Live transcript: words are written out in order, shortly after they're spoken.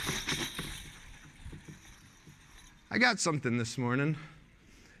I got something this morning.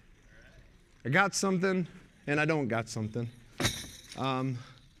 I got something, and I don't got something. What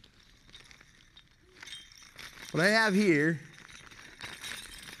I have here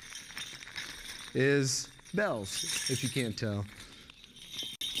is bells, if you can't tell.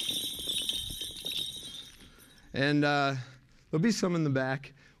 And there'll be some in the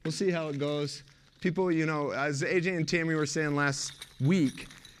back. We'll see how it goes. People, as AJ and Tammy were saying last week,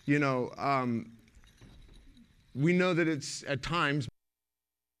 we know that it's at times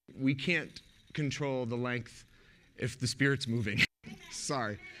we can't control the length if the Spirit's moving.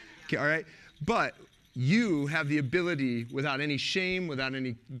 Sorry. Okay, all right? But you have the ability, without any shame, without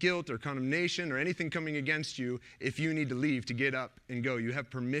any guilt or condemnation or anything coming against you, if you need to leave, to get up and go. You have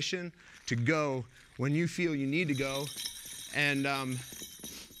permission to go when you feel you need to go. And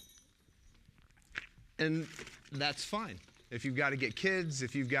that's fine. If you've got to get kids,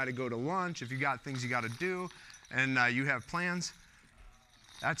 if you've got to go to lunch, if you've got things you got to do, and you have plans,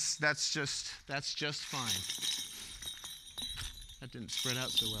 that's just fine. That didn't spread out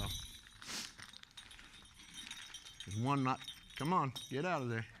so well. There's one not. Come on, get out of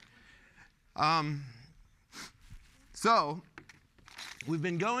there. So we've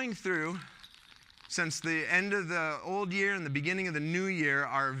been going through, since the end of the old year and the beginning of the new year,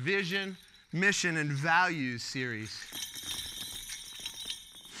 our vision, mission, and values series.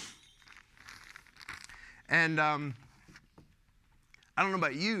 And I don't know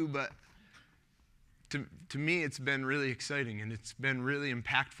about you, but to me it's been really exciting, and it's been really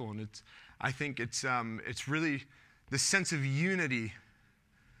impactful, and I think it's really the sense of unity.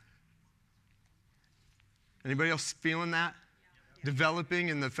 Anybody else feeling that? Yeah. Developing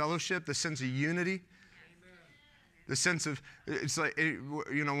in the fellowship, the sense of unity. Yeah. The sense of, it's like,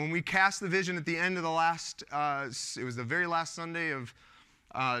 when we cast the vision at the end of the last, it was the very last Sunday of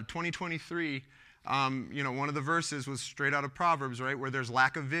 2023, one of the verses was straight out of Proverbs, right? Where there's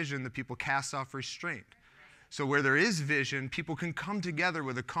lack of vision, the people cast off restraint. So where there is vision, people can come together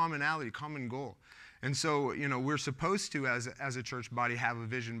with a commonality, common goal. And so, we're supposed to, as a church body, have a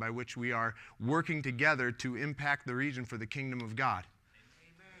vision by which we are working together to impact the region for the kingdom of God.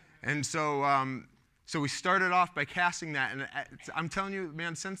 Amen. And so we started off by casting that. And I'm telling you,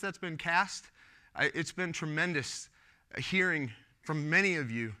 man, since that's been cast, it's been tremendous hearing from many of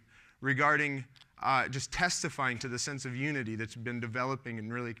you regarding just testifying to the sense of unity that's been developing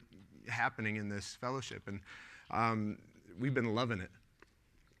and really happening in this fellowship. And we've been loving it.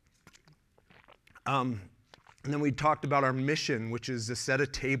 And then we talked about our mission, which is to set a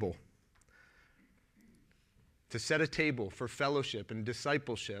table. To set a table for fellowship and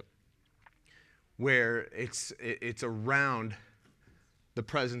discipleship where it's around the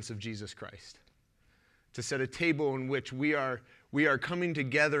presence of Jesus Christ. To set a table in which we are coming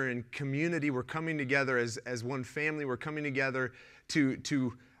together in community. We're coming together as one family. We're coming together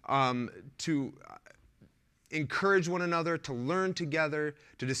to encourage one another, to learn together,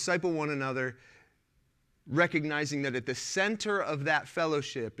 to disciple one another, recognizing that at the center of that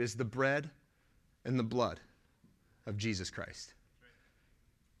fellowship is the bread and the blood of Jesus Christ.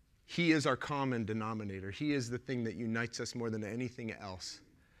 He is our common denominator. He is the thing that unites us more than anything else.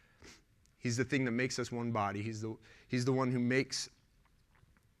 He's the thing that makes us one body. He's the one who makes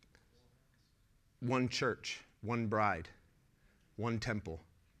one church, one bride, one temple.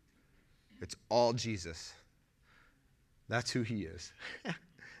 It's all Jesus. That's who he is.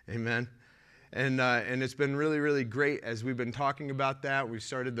 Amen. And it's been really, really great as we've been talking about that. We've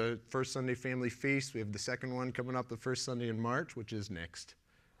started the first Sunday Family Feast. We have the second one coming up the first Sunday in March, which is next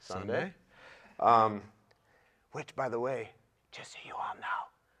Sunday. Which, by the way, just so you all know,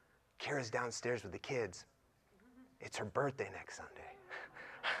 Kira's downstairs with the kids. It's her birthday next Sunday.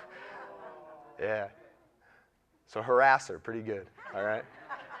 Yeah. So harass her pretty good, all right?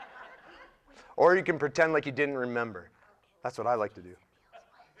 Or you can pretend like you didn't remember. That's what I like to do.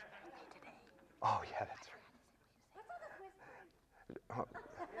 Oh, yeah, that's right.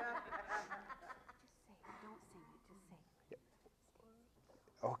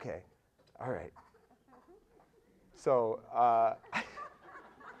 Oh. Okay, all right. So,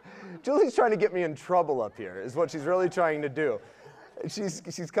 Julie's trying to get me in trouble up here, is what she's really trying to do. She's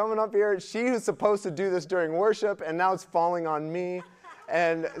coming up here. She was supposed to do this during worship, and now it's falling on me.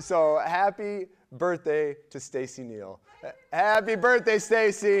 And so, happy birthday to Stacy Neal. Happy birthday,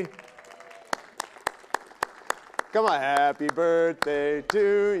 Stacy. Come on, happy birthday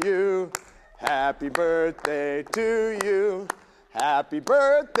to you. Happy birthday to you. Happy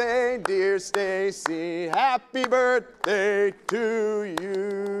birthday, dear Stacy. Happy birthday to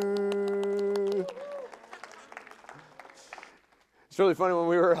you. It's really funny when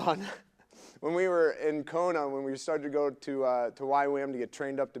we were when we were in Kona, when we started to go to YWAM to get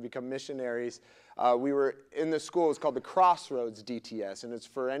trained up to become missionaries, we were in the school. It's called the Crossroads DTS, and it's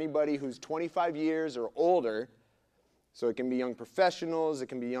for anybody who's 25 years or older. So it can be young professionals, it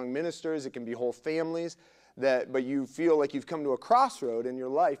can be young ministers, it can be whole families, but you feel like you've come to a crossroad in your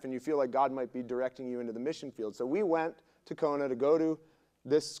life and you feel like God might be directing you into the mission field. So we went to Kona to go to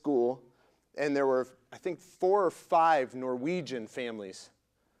this school, and there were, I think, 4 or 5 Norwegian families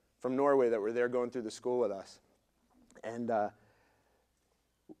from Norway that were there going through the school with us. And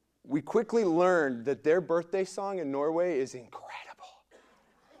we quickly learned that their birthday song in Norway is incredible.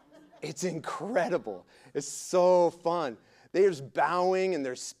 It's incredible. It's so fun. They're just bowing and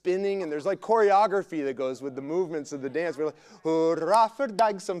they're spinning and there's like choreography that goes with the movements of the dance. We're like, hurra for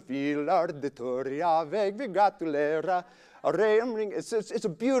deg som filar de torja veg vi gratulera. It's a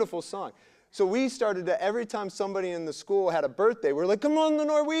beautiful song. So we started to, every time somebody in the school had a birthday, we're like, come on, the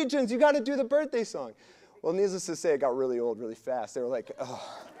Norwegians, you got to do the birthday song. Well, needless to say, it got really old really fast. They were like,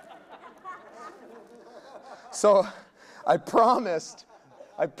 oh. So I promised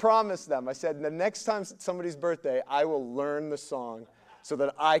them, I said, the next time somebody's birthday, I will learn the song so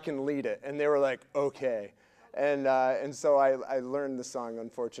that I can lead it. And they were like, okay. And so I learned the song.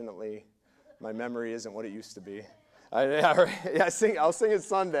 Unfortunately, my memory isn't what it used to be. I'll sing it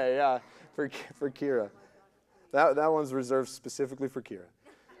Sunday, yeah, for Kira. That one's reserved specifically for Kira.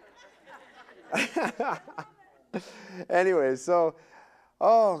 Anyway, so,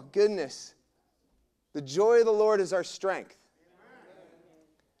 oh, goodness. The joy of the Lord is our strength.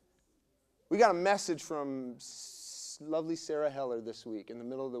 We got a message from lovely Sarah Heller this week, in the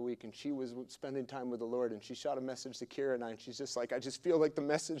middle of the week, and she was spending time with the Lord, and she shot a message to Kira and I, and she's just like, I just feel like the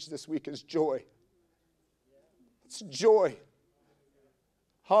message this week is joy. It's joy.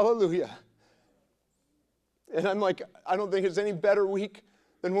 Hallelujah. And I'm like, I don't think it's any better week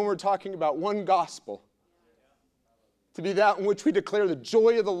than when we're talking about one gospel. To be that in which we declare the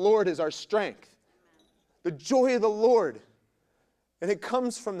joy of the Lord is our strength. The joy of the Lord. And it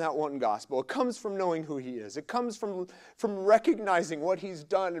comes from that one gospel. It comes from knowing who he is. It comes from recognizing what he's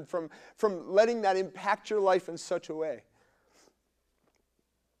done and from letting that impact your life in such a way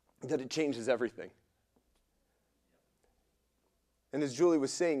that it changes everything. And as Julie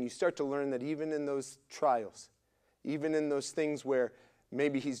was saying, you start to learn that even in those trials, even in those things where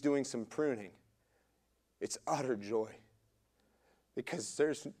maybe he's doing some pruning, it's utter joy. Because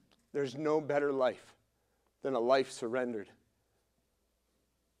there's no better life than a life surrendered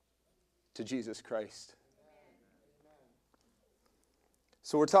to Jesus Christ.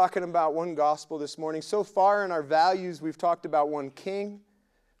 So we're talking about one gospel this morning. So far in our values, we've talked about one king,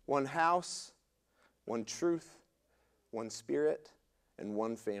 one house, one truth, one spirit, and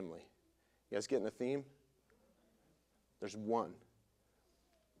one family. You guys getting the theme? There's one.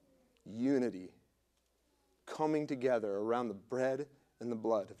 Unity. Coming together around the bread and the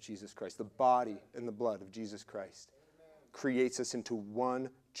blood of Jesus Christ. The body and the blood of Jesus Christ. Creates us into one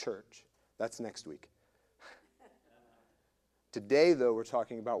church. That's next week. Today, though, we're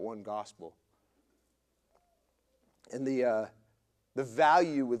talking about one gospel. And the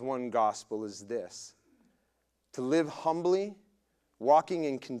value with one gospel is this: to live humbly, walking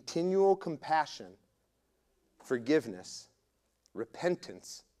in continual compassion, forgiveness,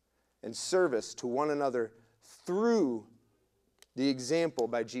 repentance, and service to one another through the example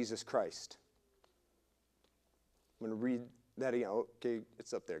by Jesus Christ. I'm going to read that again. Okay,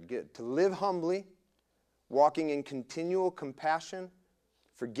 it's up there. Good. To live humbly, walking in continual compassion,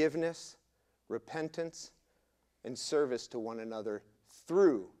 forgiveness, repentance, and service to one another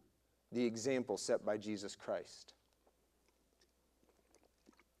through the example set by Jesus Christ.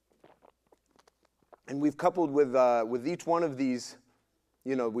 And we've coupled with each one of these,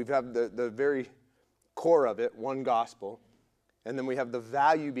 we've had the very core of it, one gospel, and then we have the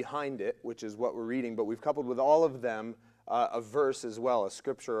value behind it, which is what we're reading, but we've coupled with all of them a verse as well, a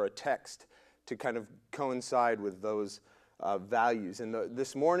scripture or a text to kind of coincide with those values. And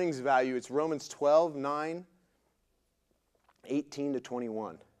this morning's value, it's Romans 12, 9, 18 to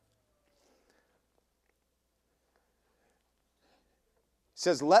 21. It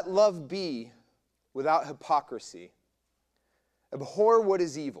says, let love be without hypocrisy. Abhor what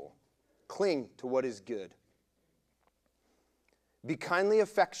is evil. Cling to what is good. Be kindly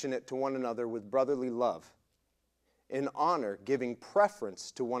affectionate to one another with brotherly love. In honor, giving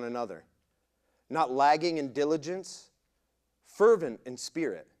preference to one another. Not lagging in diligence, fervent in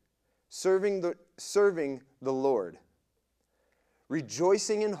spirit, serving the Lord.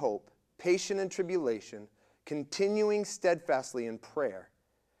 Rejoicing in hope, patient in tribulation, continuing steadfastly in prayer.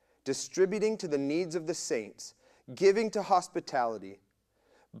 Distributing to the needs of the saints, giving to hospitality.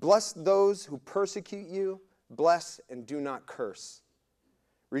 Bless those who persecute you. Bless and do not curse.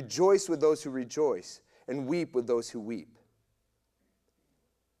 Rejoice with those who rejoice, and weep with those who weep.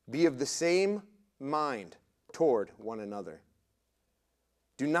 Be of the same mind toward one another.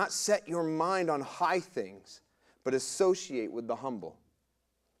 Do not set your mind on high things, but associate with the humble.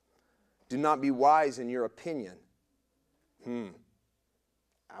 Do not be wise in your opinion.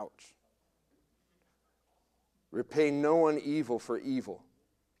 Ouch. Repay no one evil for evil.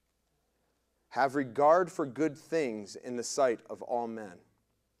 Have regard for good things in the sight of all men.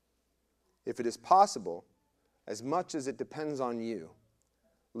 If it is possible, as much as it depends on you,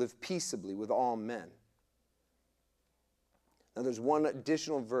 live peaceably with all men. Now there's one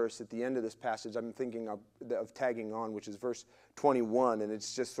additional verse at the end of this passage I'm thinking of tagging on, which is verse 21, and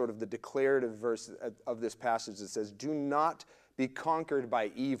it's just sort of the declarative verse of this passage that says, do not be conquered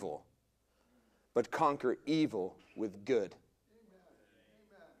by evil, but conquer evil with good.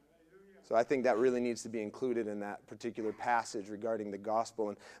 So I think that really needs to be included in that particular passage regarding the gospel.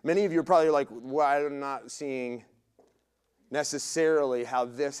 And many of you are probably like, well, I'm not seeing necessarily how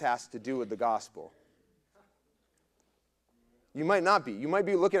this has to do with the gospel. You might not be. You might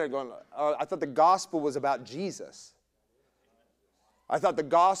be looking at it going, I thought the gospel was about Jesus. I thought the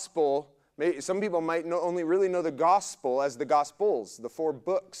gospel, some people might only really know the gospel as the Gospels, the 4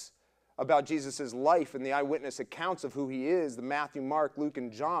 books about Jesus' life and the eyewitness accounts of who he is, the Matthew, Mark, Luke,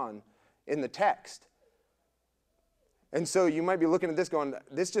 and John in the text. And so you might be looking at this going,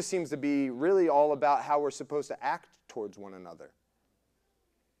 this just seems to be really all about how we're supposed to act towards one another.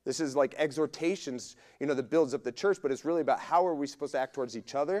 This is like exhortations, that builds up the church, but it's really about how are we supposed to act towards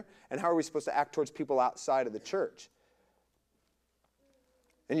each other and how are we supposed to act towards people outside of the church.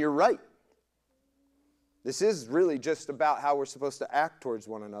 And you're right. This is really just about how we're supposed to act towards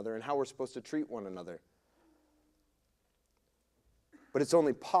one another and how we're supposed to treat one another. But it's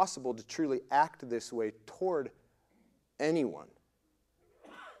only possible to truly act this way toward anyone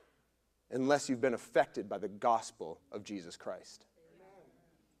unless you've been affected by the gospel of Jesus Christ.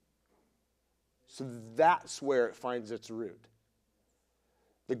 So that's where it finds its root.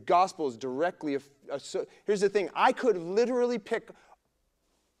 The gospel is directly... Here's the thing. I could literally pick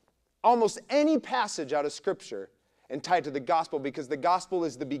almost any passage out of Scripture and tie it to the gospel because the gospel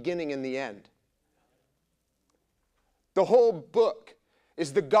is the beginning and the end. The whole book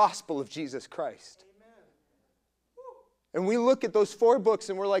is the gospel of Jesus Christ. And we look at those 4 books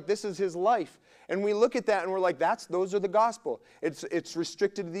and we're like, this is his life. And we look at that and we're like, those are the gospel. It's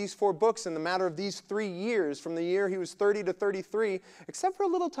restricted to these 4 books in the matter of these 3 years, from the year he was 30 to 33, except for a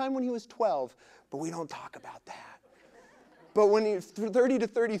little time when he was 12. But we don't talk about that. But when he was 30 to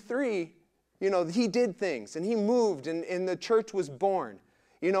 33, he did things and he moved and the church was born.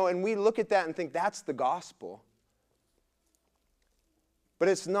 And we look at that and think that's the gospel. But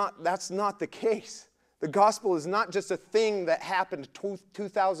that's not the case. The gospel is not just a thing that happened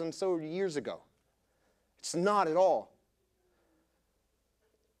 2,000 so years ago. It's not at all.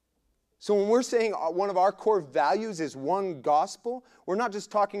 So when we're saying one of our core values is one gospel, we're not just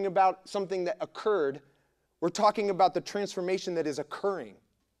talking about something that occurred. We're talking about the transformation that is occurring.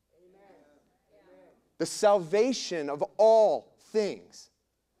 Amen. The salvation of all things.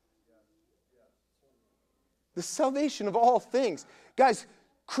 The salvation of all things. Guys,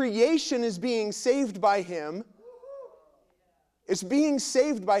 creation is being saved by him. It's being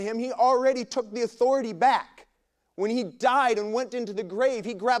saved by him. He already took the authority back. When he died and went into the grave,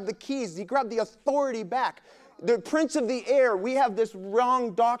 he grabbed the keys. He grabbed the authority back. The prince of the air, we have this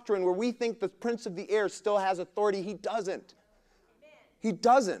wrong doctrine where we think the prince of the air still has authority. He doesn't. He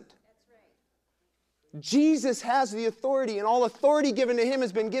doesn't. Jesus has the authority, and all authority given to him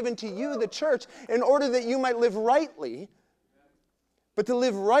has been given to you, the church, in order that you might live rightly. But to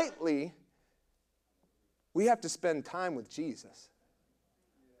live rightly, we have to spend time with Jesus.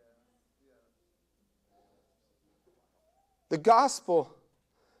 The gospel,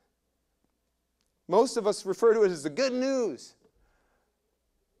 most of us refer to it as the good news.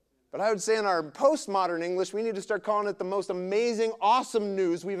 But I would say in our postmodern English, we need to start calling it the most amazing, awesome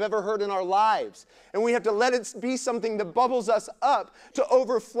news we've ever heard in our lives. And we have to let it be something that bubbles us up to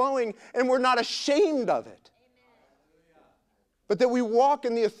overflowing, and we're not ashamed of it. But that we walk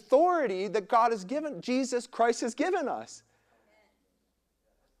in the authority that God has given, Jesus Christ has given us.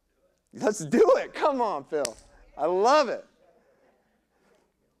 Let's do it. Come on, Phil. I love it.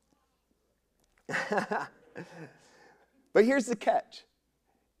 But here's the catch.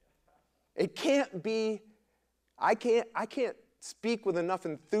 It can't be, I can't speak with enough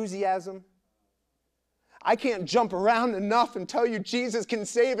enthusiasm. I can't jump around enough and tell you Jesus can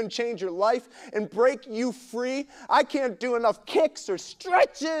save and change your life and break you free. I can't do enough kicks or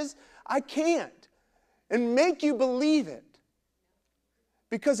stretches. I can't. And make you believe it.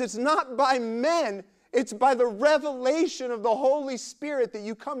 Because it's not by men, it's by the revelation of the Holy Spirit that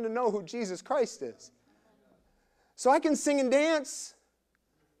you come to know who Jesus Christ is. So I can sing and dance.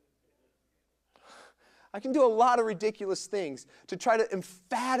 I can do a lot of ridiculous things to try to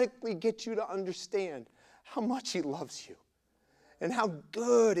emphatically get you to understand how much He loves you and how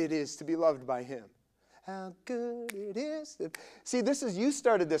good it is to be loved by Him. How good it is. See, you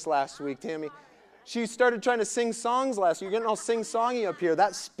started this last week, Tammy. She started trying to sing songs last week. You're getting all sing-songy up here.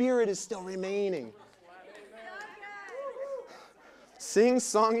 That spirit is still remaining.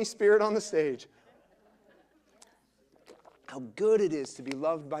 Sing-songy spirit on the stage. How good it is to be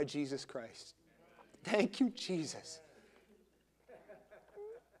loved by Jesus Christ. Thank you, Jesus.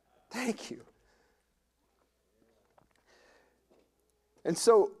 Thank you. And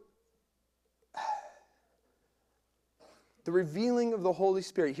so, the revealing of the Holy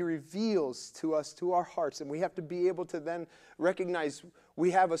Spirit, He reveals to us, to our hearts, and we have to be able to then recognize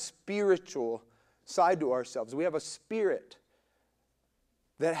we have a spiritual side to ourselves. We have a spirit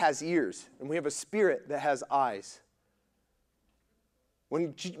that has ears, and we have a spirit that has eyes.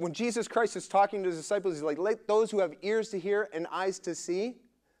 When Jesus Christ is talking to His disciples, He's like, let those who have ears to hear and eyes to see.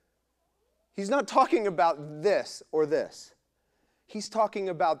 He's not talking about this or this. He's talking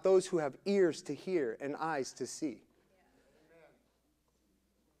about those who have ears to hear and eyes to see.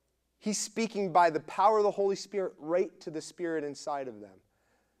 He's speaking by the power of the Holy Spirit right to the spirit inside of them.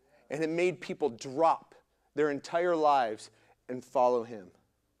 And it made people drop their entire lives and follow Him.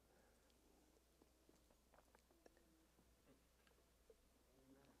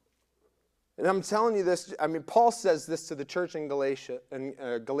 And I'm telling you this, Paul says this to the church in Galatia,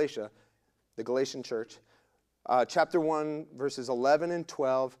 the Galatian church. Chapter 1, verses 11 and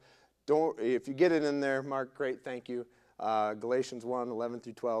 12. If you get it in there, Mark, great, thank you. Galatians 1, 11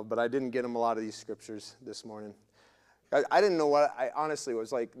 through 12. But I didn't get them a lot of these scriptures this morning. I didn't know what, honestly, it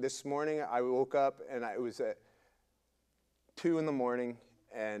was like this morning I woke up and it was at 2 in the morning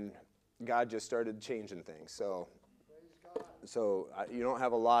and God just started changing things. So you don't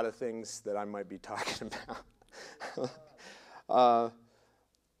have a lot of things that I might be talking about.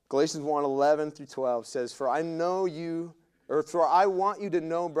 Galatians 1, 11 through 12 says, For I want you to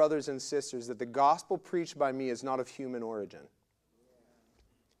know, brothers and sisters, that the gospel preached by me is not of human origin.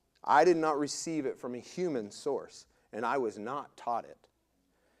 I did not receive it from a human source, and I was not taught it.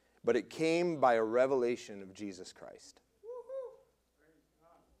 But it came by a revelation of Jesus Christ.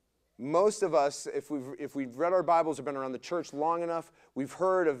 Most of us, if we've read our Bibles or been around the church long enough, we've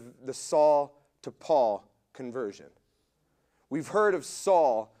heard of the Saul to Paul conversion. We've heard of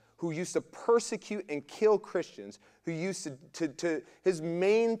Saul, who used to persecute and kill Christians, who used to his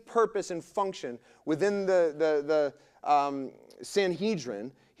main purpose and function within the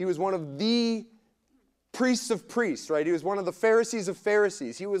Sanhedrin. He was one of the priests of priests, right? He was one of the Pharisees of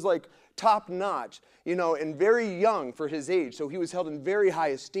Pharisees. He was like top notch, and very young for his age. So he was held in very high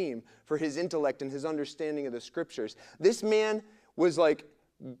esteem for his intellect and his understanding of the scriptures. This man was like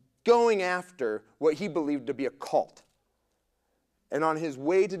going after what he believed to be a cult. And on his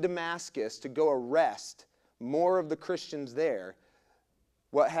way to Damascus to go arrest more of the Christians there,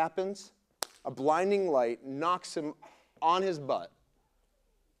 what happens? A blinding light knocks him on his butt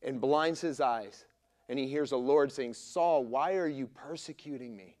and blinds his eyes. And he hears the Lord saying, Saul, why are you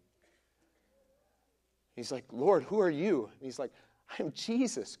persecuting me? He's like, Lord, who are you? And he's like, I'm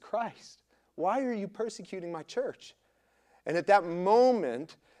Jesus Christ. Why are you persecuting my church? And at that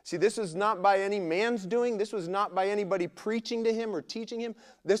moment, see, this was not by any man's doing. This was not by anybody preaching to him or teaching him.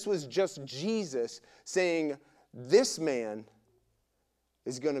 This was just Jesus saying, this man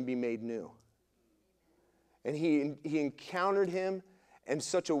is going to be made new. And he encountered him in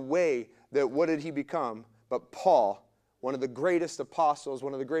such a way that what did he become? But Paul, one of the greatest apostles,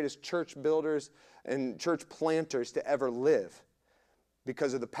 one of the greatest church builders and church planters to ever live,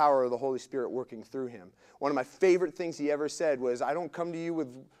 because of the power of the Holy Spirit working through him. One of my favorite things he ever said was, I don't come to you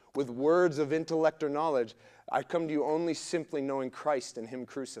with words of intellect or knowledge. I come to you only simply knowing Christ and Him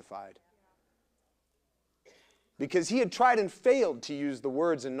crucified. Because he had tried and failed to use the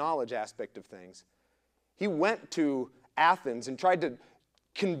words and knowledge aspect of things. He went to Athens and tried to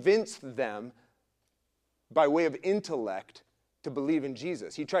convince them by way of intellect to believe in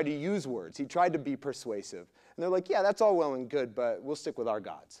Jesus. He tried to use words. He tried to be persuasive. And they're like, yeah, that's all well and good, but we'll stick with our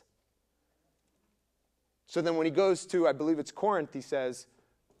gods. So then when he goes to, I believe it's Corinth, he says,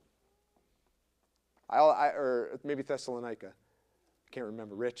 or maybe Thessalonica. I can't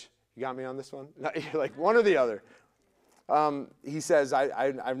remember. Rich, You got me on this one? You're like, one or the other. He says,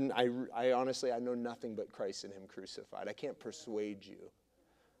 I honestly, I know nothing but Christ and him crucified. I can't persuade you.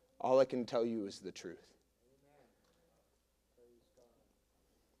 All I can tell you is the truth.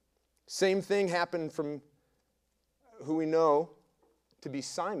 Same thing happened from who we know to be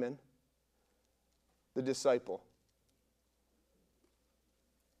Simon, the disciple.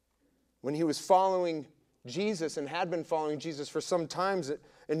 When he was following Jesus and had been following Jesus for some time,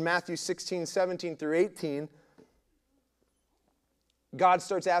 in Matthew 16, 17 through 18, God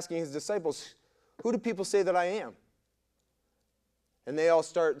starts asking his disciples, who do people say that I am? And they all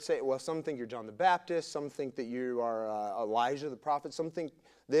start saying, well, some think you're John the Baptist, some think that you are Elijah the prophet, some think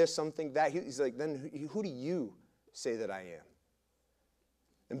this, some think that. He's like, then who do you say that I am?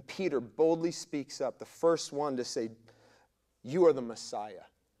 And Peter boldly speaks up, the first one to say, you are the Messiah,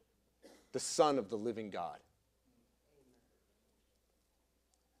 the Son of the living God.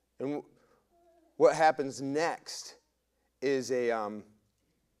 And what happens next is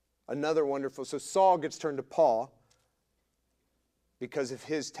another wonderful, so Saul gets turned to Paul because of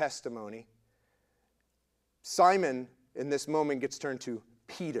his testimony. Simon, in this moment, gets turned to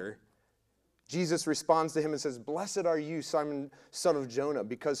Peter. Jesus responds to him and says, blessed are you, Simon, son of Jonah,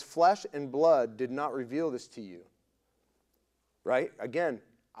 because flesh and blood did not reveal this to you. Right? Again,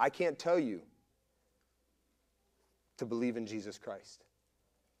 I can't tell you to believe in Jesus Christ,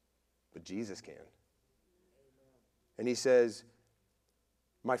 but Jesus can. And he says,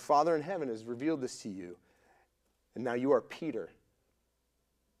 my Father in heaven has revealed this to you, and now you are Peter.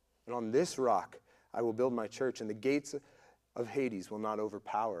 And on this rock I will build my church, and the gates of Hades will not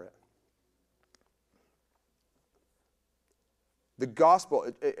overpower it. The gospel,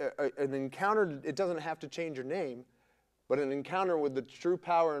 an encounter, it doesn't have to change your name, but an encounter with the true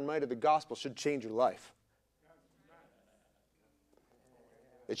power and might of the gospel should change your life.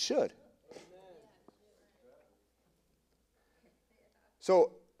 It should.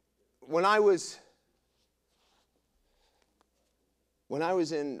 So when I was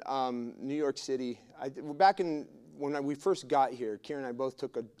in New York City, when we first got here, Kira and I both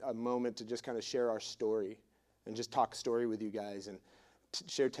took a moment to just kind of share our story and just talk story with you guys and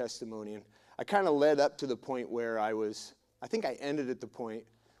share testimony. And I kind of led up to the point where I think I ended at the point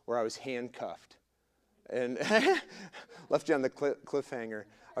where I was handcuffed. And left you on the cliffhanger.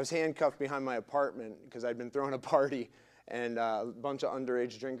 I was handcuffed behind my apartment because I'd been throwing a party, and a bunch of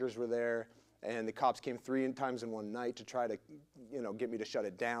underage drinkers were there, and the cops came 3 times in one night to try to, get me to shut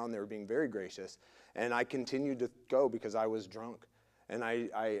it down. They were being very gracious. And I continued to go because I was drunk. And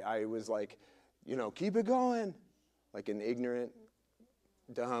I was like, keep it going, like an ignorant,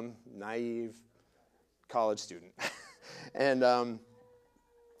 dumb, naive college student. And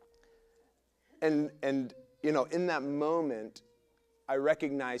in that moment, I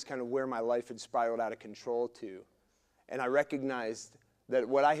recognized kind of where my life had spiraled out of control to. And I recognized that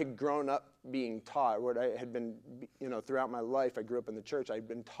what I had grown up being taught, what I had been, throughout my life, I grew up in the church, I had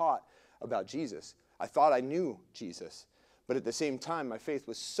been taught about Jesus. I thought I knew Jesus. But at the same time, my faith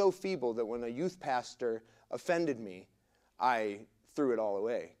was so feeble that when a youth pastor offended me, I threw it all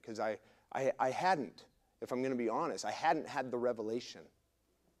away. Because I hadn't, if I'm going to be honest, I hadn't had the revelation.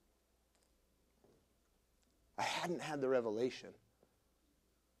 I hadn't had the revelation.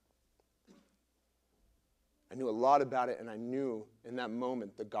 I knew a lot about it, and I knew in that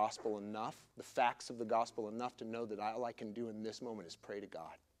moment the gospel enough, the facts of the gospel enough to know that all I can do in this moment is pray to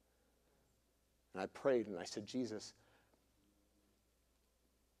God. And I prayed, and I said, Jesus,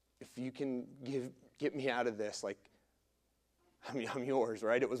 if you can get me out of this, I'm yours,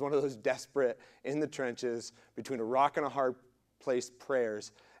 right? It was one of those desperate, in the trenches, between a rock and a hard place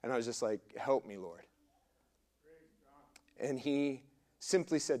prayers, and I was just like, help me, Lord. And he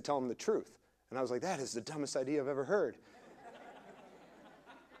simply said, tell him the truth. And I was like, that is the dumbest idea I've ever heard.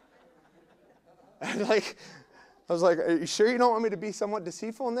 And I was like, are you sure you don't want me to be somewhat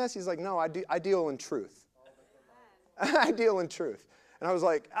deceitful in this? He's like, no, I deal in truth. I deal in truth. And I was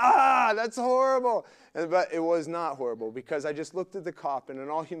like, that's horrible. But it was not horrible, because I just looked at the cop, and in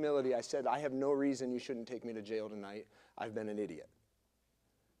all humility, I said, I have no reason you shouldn't take me to jail tonight. I've been an idiot.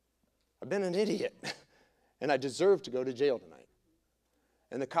 I've been an idiot. And I deserve to go to jail tonight.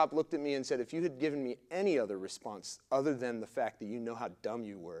 And the cop looked at me and said, if you had given me any other response other than the fact that you know how dumb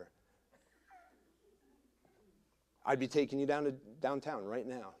you were, I'd be taking you down to downtown right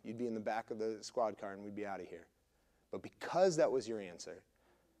now. You'd be in the back of the squad car, and we'd be out of here. But because that was your answer,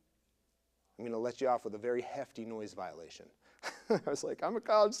 I'm going to let you off with a very hefty noise violation. I was like, I'm a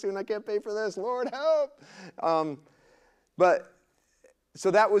college student. I can't pay for this. Lord, help. So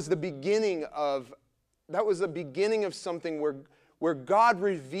that was the beginning of something where God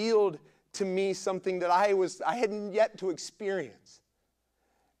revealed to me something that I hadn't yet to experience.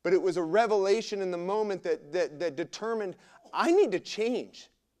 But it was a revelation in the moment that determined I need to change.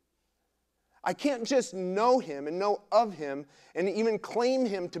 I can't just know him and know of him and even claim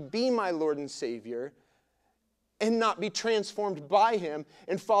him to be my Lord and Savior and not be transformed by him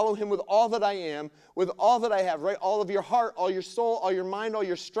and follow him with all that I am, with all that I have, right? All of your heart, all your soul, all your mind, all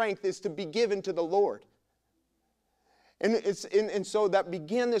your strength is to be given to the Lord. And so that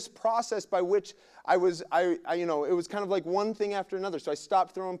began this process by which it was kind of like one thing after another. So I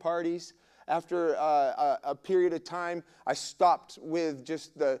stopped throwing parties. After a period of time, I stopped with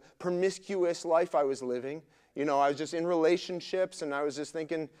just the promiscuous life I was living. I was just in relationships, and I was just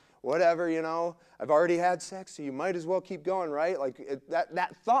thinking, whatever, I've already had sex, so you might as well keep going, right? Like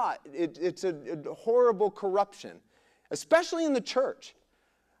that thought, it's a horrible corruption, especially in the church.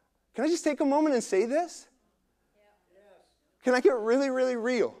 Can I just take a moment and say this? Can I get really, really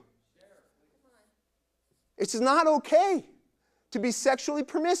real? It's not okay to be sexually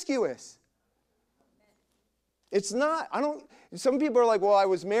promiscuous. It's not. Some people are like, well, I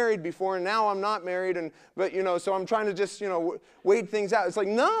was married before and now I'm not married, but so I'm trying to just, wade things out. It's like,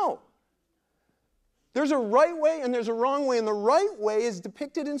 no. There's a right way and there's a wrong way, and the right way is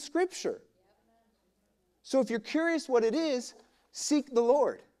depicted in Scripture. So if you're curious what it is, seek the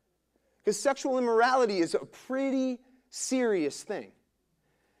Lord. Because sexual immorality is a pretty serious thing.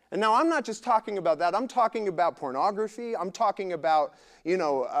 And now I'm not just talking about that. I'm talking about pornography. I'm talking about,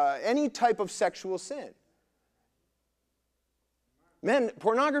 any type of sexual sin. Men,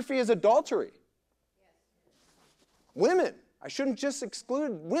 pornography is adultery. Women, I shouldn't just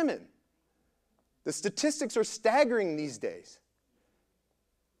exclude women. The statistics are staggering these days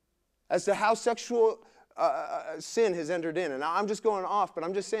as to how sexual sin has entered in. And I'm just going off, but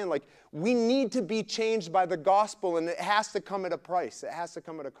I'm just saying, we need to be changed by the gospel, and it has to come at a price. It has to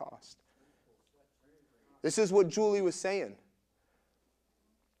come at a cost. This is what Julie was saying.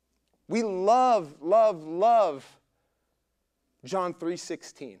 We love John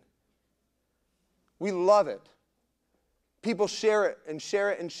 3:16. We love it. People share it and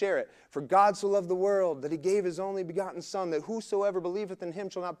share it and share it. For God so loved the world that he gave his only begotten Son, that whosoever believeth in him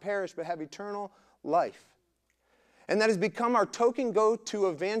shall not perish but have eternal life. And that has become our token go-to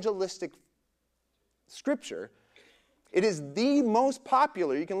evangelistic scripture. It is the most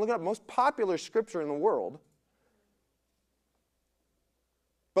popular, you can look it up, most popular scripture in the world.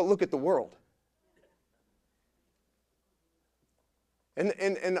 But look at the world.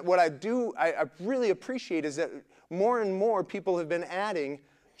 And what I really appreciate is that more and more people have been adding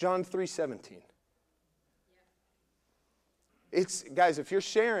John 3:17. Guys, if you're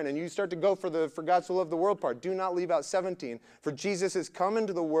sharing and you start to go for God so loved the world part, do not leave out 17. For Jesus has come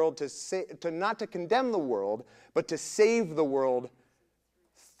into the world to not to condemn the world, but to save the world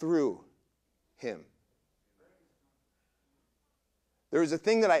through him. There was a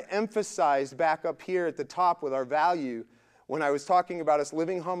thing that I emphasized back up here at the top with our value when I was talking about us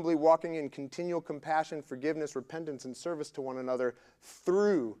living humbly, walking in continual compassion, forgiveness, repentance, and service to one another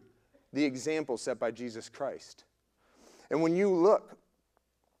through the example set by Jesus Christ. And when you look,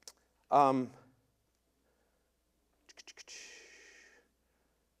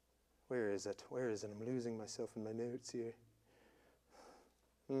 where is it? Where is it? I'm losing myself in my notes here.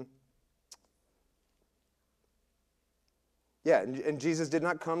 Yeah, and Jesus did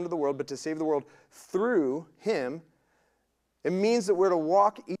not come to the world, but to save the world through him. It means that we're to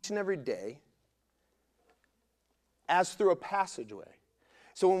walk each and every day as through a passageway.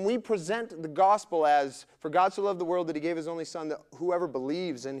 So when we present the gospel as, for God so loved the world that he gave his only Son, that whoever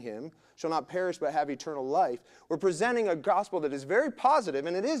believes in him shall not perish but have eternal life, we're presenting a gospel that is very positive,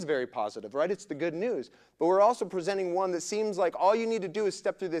 and it is very positive, right? It's the good news. But we're also presenting one that seems like all you need to do is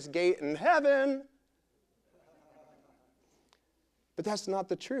step through this gate in heaven. But that's not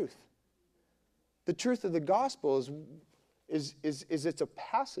the truth. The truth of the gospel is it's a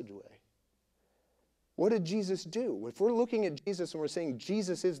passageway. What did Jesus do? If we're looking at Jesus and we're saying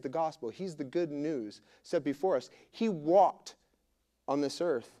Jesus is the gospel, he's the good news set before us, he walked on this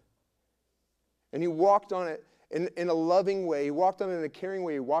earth. And he walked on it in a loving way. He walked on it in a caring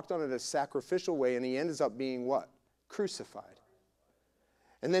way. He walked on it in a sacrificial way. And he ends up being what? Crucified.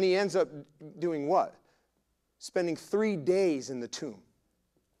 And then he ends up doing what? Spending 3 days in the tomb.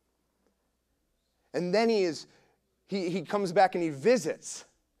 And then he comes back and he visits.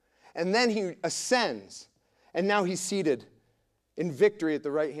 And then he ascends. And now he's seated in victory at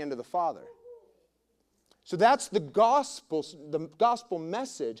the right hand of the Father. So that's the gospel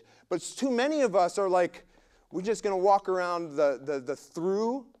message. But too many of us are like, we're just going to walk around the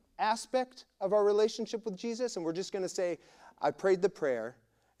through aspect of our relationship with Jesus, and we're just going to say, I prayed the prayer,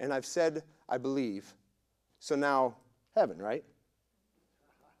 and I've said I believe, so now heaven, right?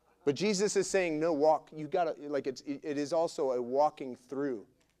 But Jesus is saying, no, walk. You gotta, like, it is also a walking through.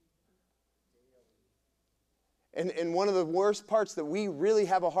 And one of the worst parts that we really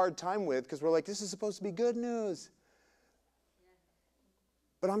have a hard time with, because we're like, this is supposed to be good news.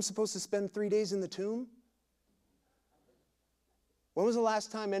 But I'm supposed to spend 3 days in the tomb? When was the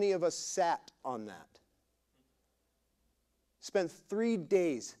last time any of us sat on that? Spent 3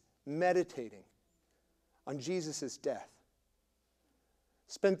 days meditating on Jesus' death.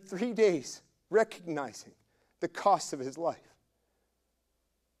 Spent 3 days recognizing the cost of his life.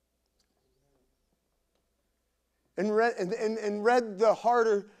 And read the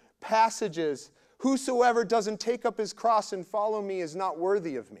harder passages. Whosoever doesn't take up his cross and follow me is not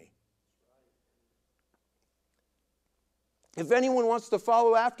worthy of me. If anyone wants to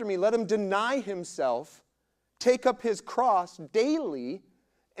follow after me, let him deny himself, take up his cross daily,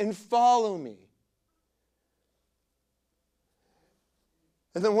 and follow me.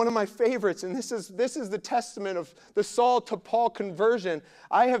 And then one of my favorites, and this is the testament of the Saul to Paul conversion.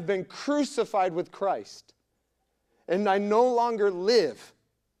 I have been crucified with Christ, and I no longer live,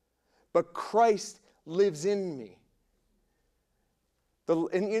 but Christ lives in me.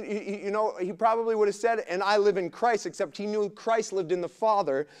 And you know, he probably would have said, and I live in Christ, except he knew Christ lived in the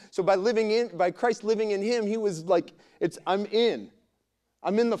Father. So by Christ living in him, he was like, I'm in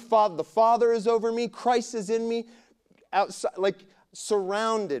the Father. The Father is over me. Christ is in me, outside, like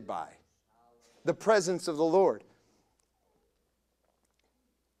surrounded by the presence of the Lord.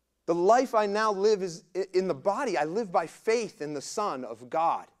 The life I now live is in the body. I live by faith in the Son of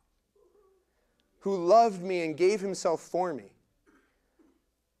God, who loved me and gave himself for me.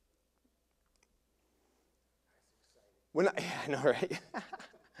 I know, right?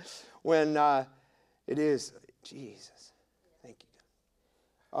 When it is, Jesus, thank you,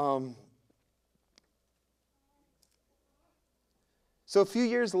 God. So a few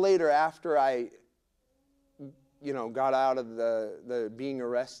years later, after I, got out of the being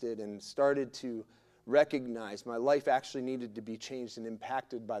arrested and started to recognize my life actually needed to be changed and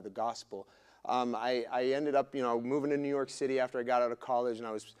impacted by the gospel, I ended up, moving to New York City after I got out of college, and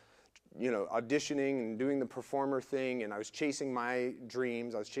I was auditioning and doing the performer thing, and I was chasing my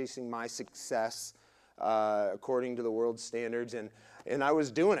dreams. I was chasing my success according to the world's standards, and I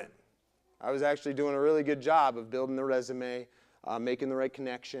was doing it. I was actually doing a really good job of building the resume, making the right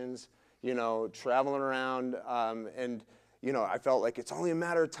connections, traveling around, and I felt like it's only a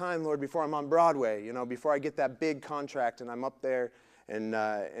matter of time, Lord, before I'm on Broadway, before I get that big contract and I'm up there, and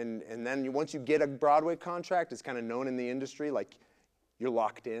then once you get a Broadway contract, it's kind of known in the industry, like you're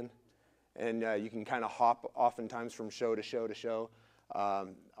locked in. And you can kind of hop oftentimes from show to show to show.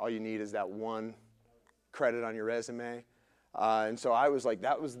 All you need is that one credit on your resume. And so I was like,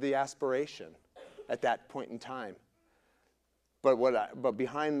 that was the aspiration at that point in time. But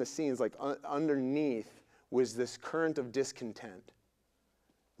behind the scenes, like underneath, was this current of discontent,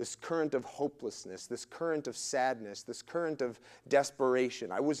 this current of hopelessness, this current of sadness, this current of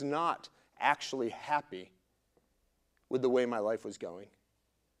desperation. I was not actually happy with the way my life was going.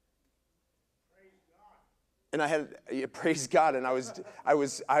 And I had, praise God, and I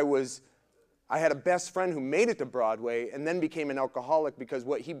had a best friend who made it to Broadway and then became an alcoholic because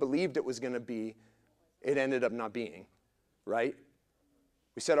what he believed it was going to be, it ended up not being, right?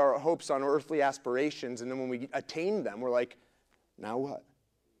 We set our hopes on earthly aspirations, and then when we attain them, we're like, now what?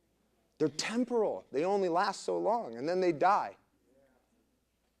 They're temporal. They only last so long, and then they die.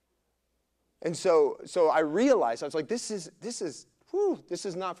 And so I realized, I was like, this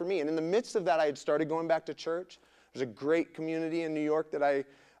is not for me. And in the midst of that, I had started going back to church. There's a great community in New York that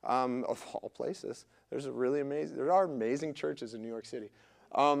of all places, there are amazing churches in New York City.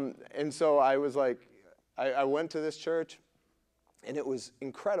 And so I was like, I went to this church, and it was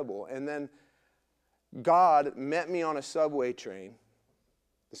incredible. And then God met me on a subway train.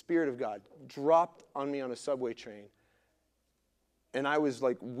 The Spirit of God dropped on me on a subway train. And I was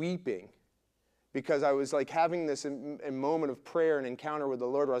like weeping, because I was like having this moment of prayer and encounter with the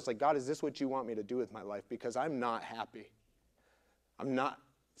Lord where I was like, God, is this what you want me to do with my life? Because I'm not happy. I'm not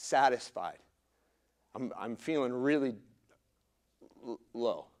satisfied. I'm feeling really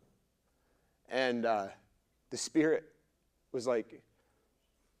low. And the Spirit was like,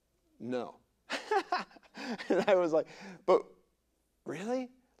 no. And I was like, but really?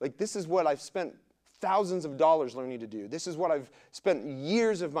 Like, this is what I've spent thousands of dollars learning to do. This is what I've spent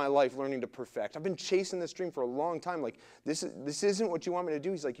years of my life learning to perfect. I've been chasing this dream for a long time. Like, this isn't what you want me to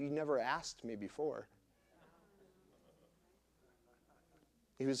do. He's like, you never asked me before.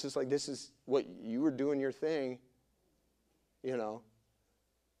 He was just like, this is what you were doing your thing, you know.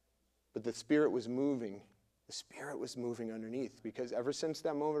 But the Spirit was moving. The Spirit was moving underneath, because ever since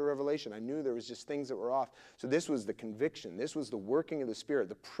that moment of revelation, I knew there was just things that were off. So this was the conviction. This was the working of the Spirit,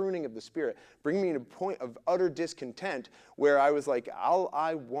 the pruning of the Spirit, bringing me to a point of utter discontent where I was like, all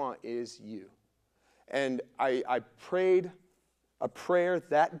I want is you. And I prayed a prayer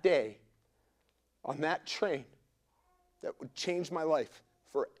that day on that train that would change my life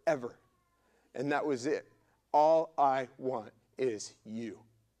forever. And that was it. All I want is you.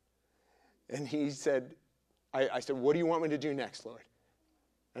 And he said, I said, what do you want me to do next, Lord?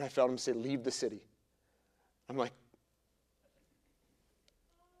 And I felt him say, leave the city. I'm like,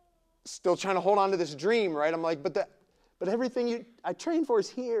 still trying to hold on to this dream, right? I'm like, but everything I trained for is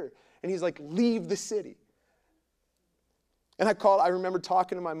here. And he's like, leave the city. And I remember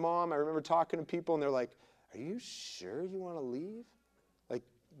talking to my mom, I remember talking to people, and they're like, are you sure you want to leave? Like,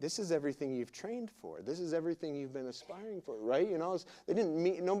 this is everything you've trained for. This is everything you've been aspiring for, right? You know,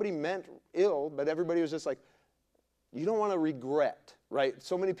 nobody meant ill, but everybody was just like, you don't want to regret, right?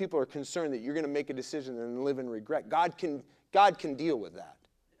 So many people are concerned that you're going to make a decision and live in regret. God can deal with that.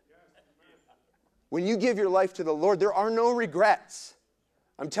 When you give your life to the Lord, there are no regrets.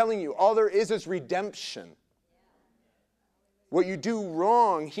 I'm telling you, all there is redemption. What you do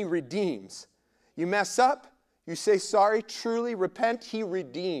wrong, he redeems. You mess up, you say sorry, truly repent, he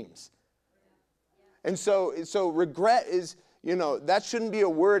redeems. And so regret is, you know, that shouldn't be a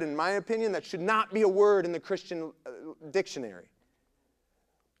word, in my opinion. That should not be a word in the Christian dictionary.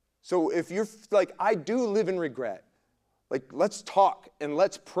 So if you're like, I do live in regret, like, let's talk and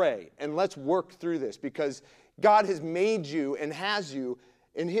let's pray and let's work through this, because God has made you and has you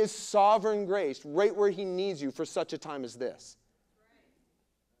in his sovereign grace right where he needs you for such a time as this.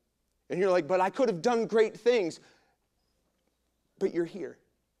 And you're like, but I could have done great things. But you're here.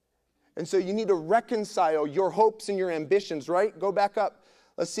 And so you need to reconcile your hopes and your ambitions, right? Go back up.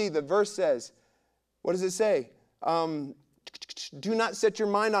 Let's see, the verse says, what does it say? Do not set your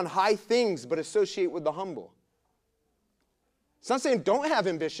mind on high things, but associate with the humble. It's not saying don't have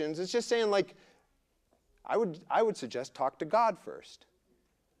ambitions. It's just saying, like, I would suggest talk to God first.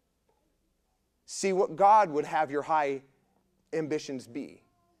 See what God would have your high ambitions be.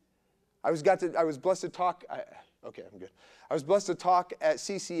 I was blessed to talk. Okay, I'm good. I was blessed to talk at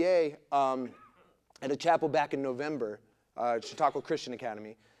CCA at a chapel back in November, Chautauqua Christian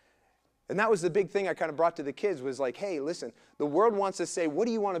Academy. And that was the big thing I kind of brought to the kids, was like, hey, listen, the world wants to say, what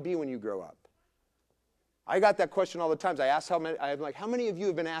do you want to be when you grow up? I got that question all the time. I'm like, how many of you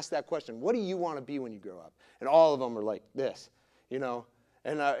have been asked that question? What do you want to be when you grow up? And all of them are like this, you know.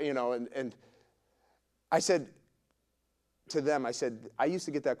 And and I said to them, I said, I used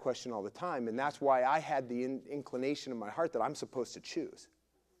to get that question all the time, and that's why I had the inclination in my heart that I'm supposed to choose,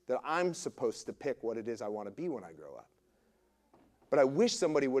 that I'm supposed to pick what it is I want to be when I grow up. But I wish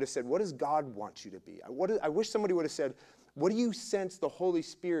somebody would have said, what does God want you to be? I wish somebody would have said, what do you sense the Holy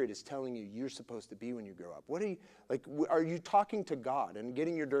Spirit is telling you you're supposed to be when you grow up? Are you talking to God and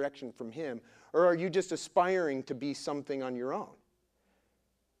getting your direction from him, or are you just aspiring to be something on your own?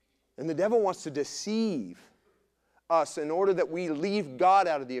 And the devil wants to deceive us in order that we leave God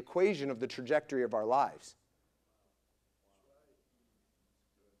out of the equation of the trajectory of our lives.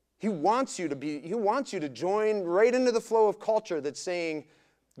 He wants you to join right into the flow of culture that's saying,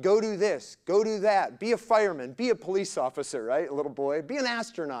 go do this, go do that, be a fireman, be a police officer, right, a little boy, be an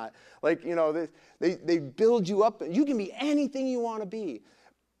astronaut. Like, you know, they build you up. You can be anything you want to be.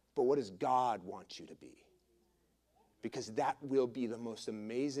 But what does God want you to be? Because that will be the most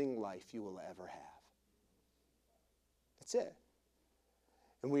amazing life you will ever have. That's it.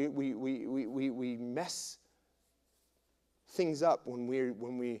 And we mess things up when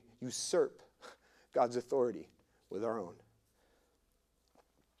we usurp God's authority with our own.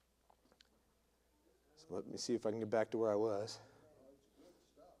 So let me see if I can get back to where I was.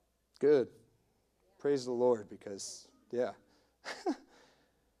 Good. Praise the Lord, because, yeah.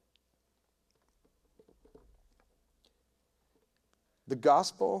 The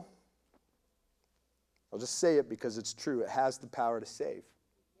gospel, I'll just say it because it's true, it has the power to save.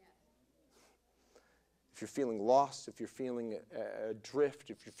 If you're feeling lost, if you're feeling adrift,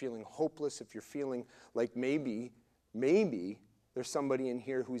 if you're feeling hopeless, if you're feeling like maybe there's somebody in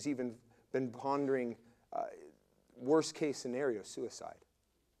here who's even been pondering worst case scenario, suicide.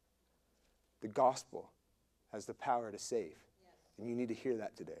 The gospel has the power to save. And you need to hear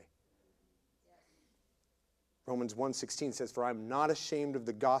that today. Romans 1:16 says, for I'm not ashamed of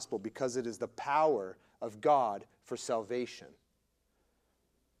the gospel, because it is the power of God for salvation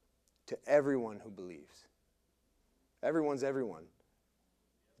to everyone who believes. Everyone's everyone.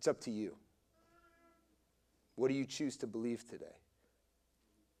 It's up to you. What do you choose to believe today?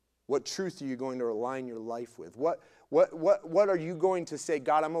 What truth are you going to align your life with? What are you going to say,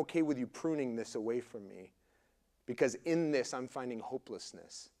 God, I'm okay with you pruning this away from me, because in this I'm finding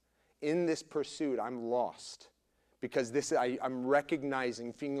hopelessness. In this pursuit I'm lost, because I'm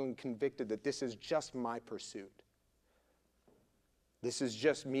recognizing, feeling convicted that this is just my pursuit. This is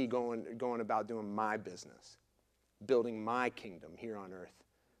just me going about doing my business, building my kingdom here on earth.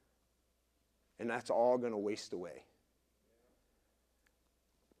 And that's all going to waste away.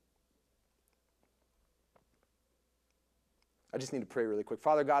 I just need to pray really quick.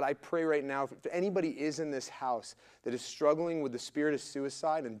 Father God, I pray right now, if anybody is in this house that is struggling with the spirit of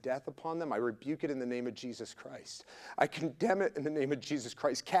suicide and death upon them, I rebuke it in the name of Jesus Christ. I condemn it in the name of Jesus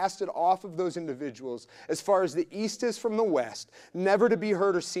Christ. Cast it off of those individuals as far as the east is from the west, never to be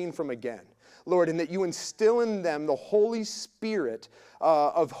heard or seen from again. Lord, and that you instill in them the Holy Spirit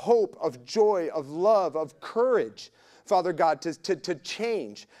of hope, of joy, of love, of courage, Father God, to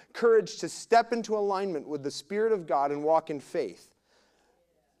change, courage to step into alignment with the Spirit of God and walk in faith,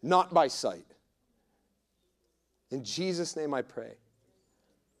 not by sight. In Jesus' name I pray.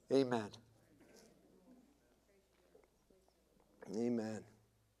 Amen. Amen.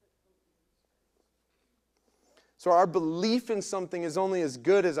 So our belief in something is only as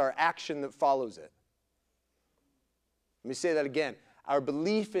good as our action that follows it. Let me say that again. Our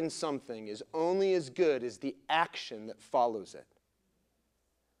belief in something is only as good as the action that follows it.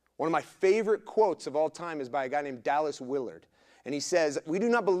 One of my favorite quotes of all time is by a guy named Dallas Willard. And he says, we do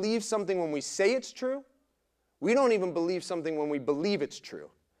not believe something when we say it's true. We don't even believe something when we believe it's true.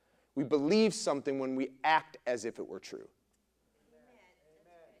 We believe something when we act as if it were true.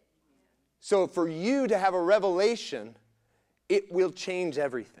 So for you to have a revelation, it will change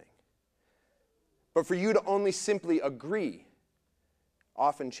everything. But for you to only simply agree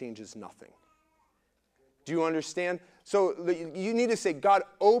often changes nothing. Do you understand? So you need to say, God,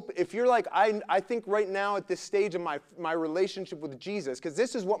 if you're like, I think right now at this stage of my relationship with Jesus, because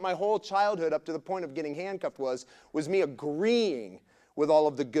this is what my whole childhood up to the point of getting handcuffed was me agreeing with all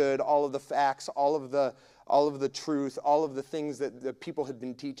of the good, all of the facts, all of the truth, all of the things that the people had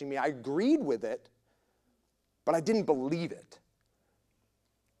been teaching me. I agreed with it, but I didn't believe it.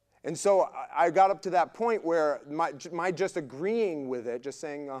 And so I got up to that point where my just agreeing with it, just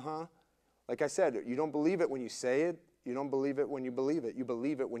saying, like I said, you don't believe it when you say it. You don't believe it when you believe it. You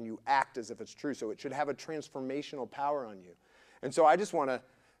believe it when you act as if it's true. So it should have a transformational power on you. And so I just want to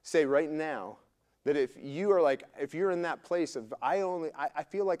say right now that if you're in that place of, I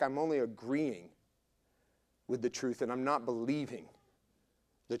feel like I'm only agreeing with the truth and I'm not believing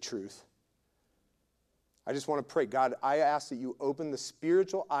the truth. I just want to pray, God, I ask that you open the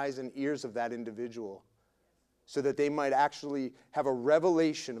spiritual eyes and ears of that individual so that they might actually have a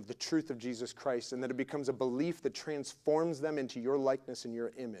revelation of the truth of Jesus Christ and that it becomes a belief that transforms them into your likeness and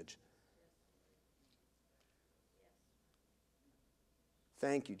your image.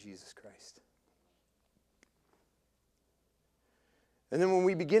 Thank you, Jesus Christ. And then when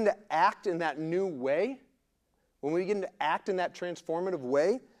we begin to act in that new way, when we begin to act in that transformative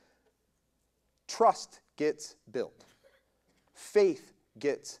way, trust gets built. Faith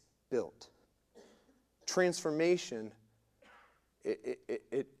gets built. Transformation,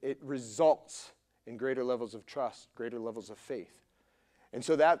 it results in greater levels of trust, greater levels of faith. And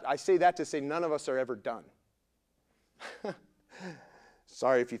so that I say that to say none of us are ever done.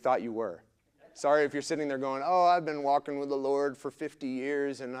 Sorry if you thought you were. Sorry if you're sitting there going, oh, I've been walking with the Lord for 50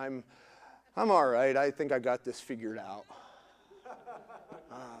 years and I'm all right. I think I got this figured out.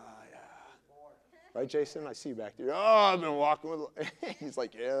 Yeah. Right, Jason? I see you back there. Oh, I've been walking with the Lord. He's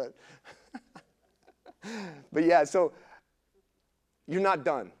like, yeah. But yeah, so you're not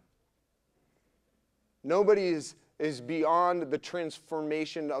done. Nobody is beyond the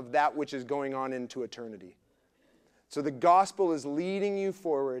transformation of that which is going on into eternity. So the gospel is leading you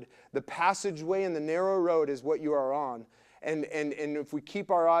forward. The passageway and the narrow road is what you are on. And if we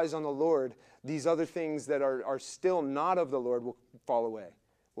keep our eyes on the Lord, these other things that are still not of the Lord will fall away.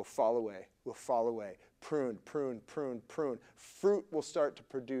 Will fall away. Will fall away. Prune, prune, prune, prune. Fruit will start to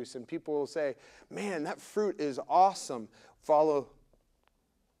produce, and people will say, man, that fruit is awesome. Follow,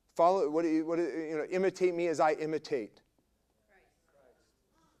 imitate me as I imitate.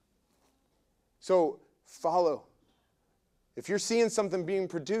 So follow. If you're seeing something being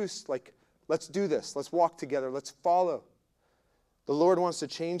produced, like, let's do this. Let's walk together. Let's follow. The Lord wants to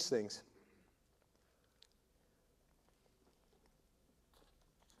change things.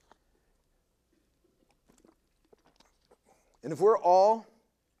 And if we're all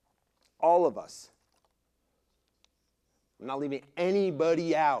of us, I'm not leaving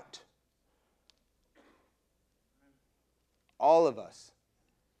anybody out. All of us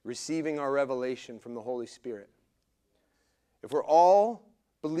receiving our revelation from the Holy Spirit. If we're all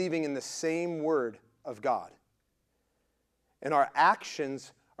believing in the same word of God, and our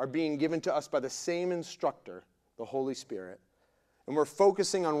actions are being given to us by the same instructor, the Holy Spirit, and we're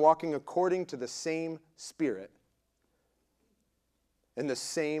focusing on walking according to the same Spirit and the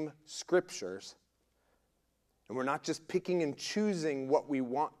same scriptures, and we're not just picking and choosing what we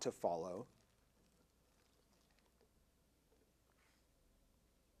want to follow,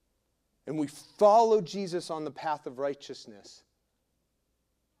 and we follow Jesus on the path of righteousness,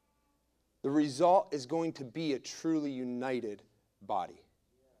 the result is going to be a truly united body.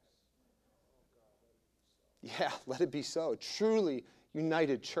 Yeah, let it be so. A truly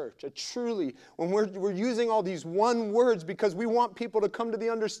united church. A truly, when we're using all these one words because we want people to come to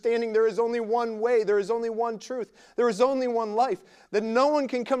the understanding there is only one way, there is only one truth, there is only one life, that no one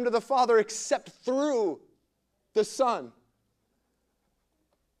can come to the Father except through the Son.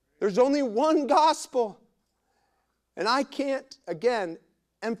 There's only one gospel. And I can't, again,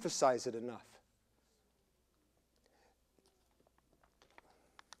 emphasize it enough.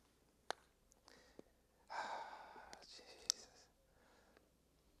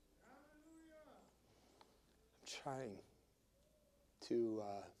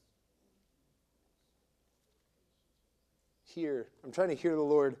 Jesus. I'm trying to hear the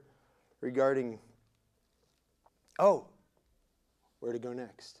Lord regarding, where to go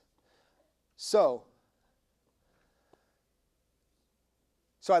next. So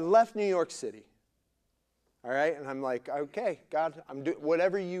I left New York City, all right? And I'm like, okay, God, I'm doing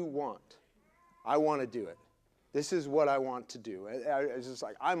whatever you want. I want to do it. This is what I want to do. I was just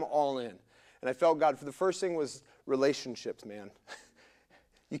like, I'm all in. And I felt God, for the first thing was relationships, man.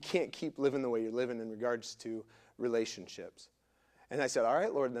 You can't keep living the way you're living in regards to relationships. And I said, all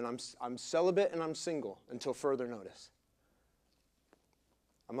right, Lord, then I'm celibate and I'm single until further notice.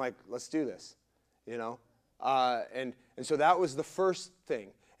 I'm like, let's do this, you know? And so that was the first thing.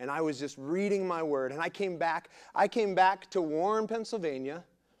 And I was just reading my word. And I came back to Warren, Pennsylvania,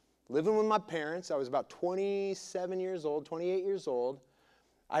 living with my parents. I was about 27 years old, 28 years old.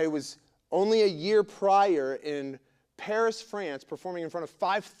 I was only a year prior in Paris, France, performing in front of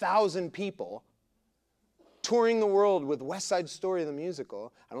 5,000 people, touring the world with West Side Story the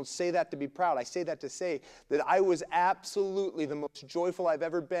musical. I don't say that to be proud. I say that to say that I was absolutely the most joyful I've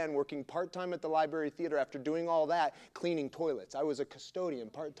ever been working part-time at the Library Theater after doing all that, cleaning toilets. I was a custodian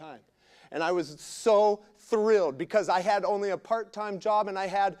part-time. And I was so thrilled because I had only a part-time job and I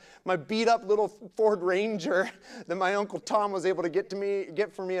had my beat-up little Ford Ranger that my Uncle Tom was able to get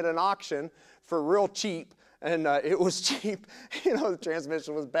for me at an auction for real cheap. And it was cheap. You know, the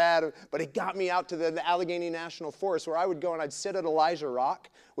transmission was bad, but it got me out to the Allegheny National Forest where I would go and I'd sit at Elijah Rock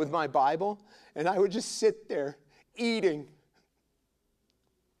with my Bible, and I would just sit there eating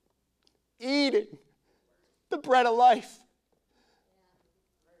the bread of life.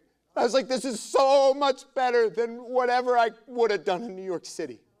 I was like, this is so much better than whatever I would have done in New York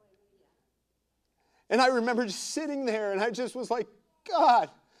City. And I remember just sitting there, and I just was like, God,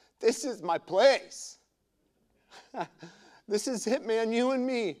 this is my place. This is it, man, you and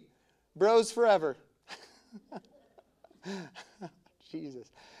me, bros forever. Jesus.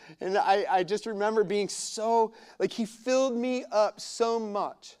 And I just remember being so, like, he filled me up so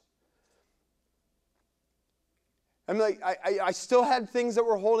much. I'm like, I still had things that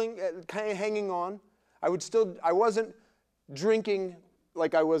were kind of hanging on. I wasn't drinking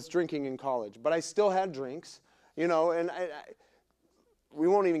like I was drinking in college, but I still had drinks, you know, and we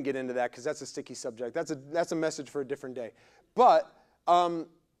won't even get into that because that's a sticky subject. That's a message for a different day. But I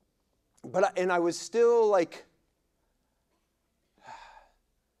was still like,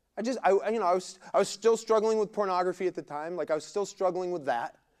 I was still struggling with pornography at the time. Like I was still struggling with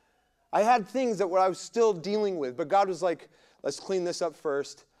that. I had things that I was still dealing with, but God was like, let's clean this up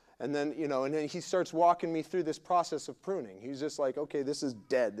first. And then, and then he starts walking me through this process of pruning. He's just like, okay, this is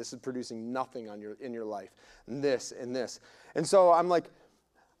dead. This is producing nothing in your life. And this and this. And so I'm like,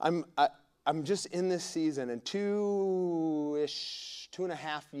 I'm just in this season, and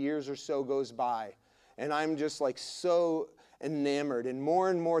 2.5 years or so goes by, and I'm just like so enamored, and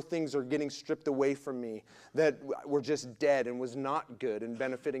more things are getting stripped away from me that were just dead and was not good and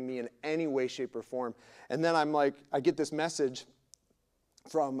benefiting me in any way, shape, or form. And then I'm like, I get this message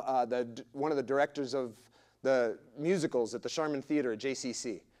from one of the directors of the musicals at the Sharman Theater at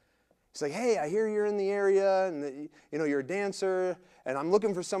JCC. He's like, hey, I hear you're in the area, and you're a dancer, and I'm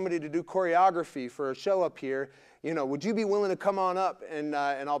looking for somebody to do choreography for a show up here. Would you be willing to come on up, and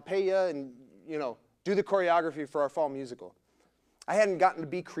I'll pay you, and do the choreography for our fall musical. I hadn't gotten to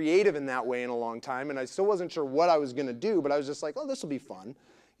be creative in that way in a long time, and I still wasn't sure what I was going to do, but I was just like, oh, this will be fun,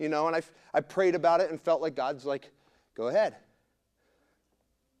 you know, and I prayed about it and felt like God's like, go ahead.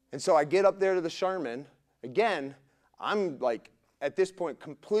 And so I get up there to the Charmin. Again, I'm like, at this point,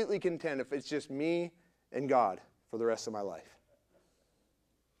 completely content if it's just me and God for the rest of my life.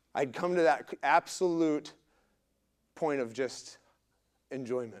 I'd come to that absolute point of just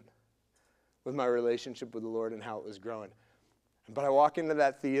enjoyment with my relationship with the Lord and how it was growing. But I walk into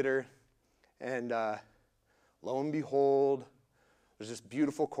that theater, and lo and behold, there's this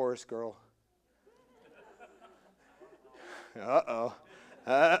beautiful chorus girl.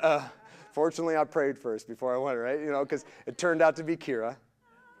 Fortunately, I prayed first before I went, right? You know, because it turned out to be Kira.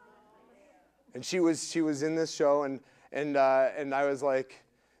 And she was in this show, and I was like,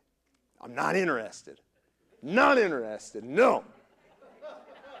 I'm not interested. Not interested. No.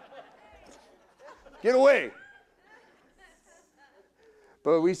 Get away.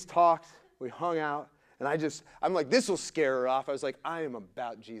 But we talked, we hung out, and I'm like, this will scare her off. I was like, I am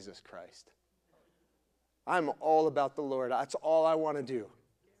about Jesus Christ. I'm all about the Lord. That's all I want to do,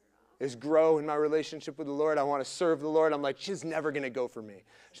 is grow in my relationship with the Lord. I want to serve the Lord. I'm like, she's never going to go for me.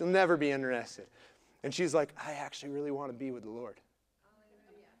 She'll never be interested. And she's like, I actually really want to be with the Lord.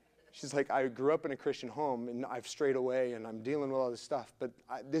 She's like, I grew up in a Christian home, and I've strayed away, and I'm dealing with all this stuff, but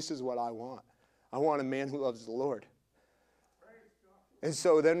this is what I want. I want a man who loves the Lord. And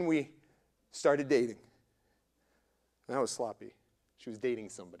so then we started dating. And that was sloppy. She was dating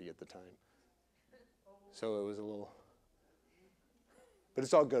somebody at the time. So it was a little, but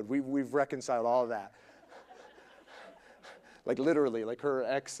it's all good. We've reconciled all of that. Like literally, like her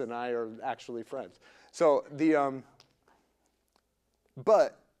ex and I are actually friends. So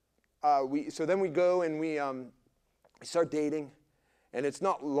so then we go and we start dating, and it's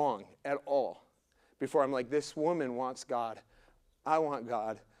not long at all before I'm like, this woman wants God. I want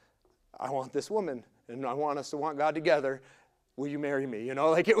God. I want this woman, and I want us to want God together. Will you marry me? You know,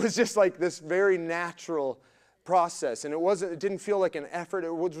 like it was just like this very natural process, and it didn't feel like an effort.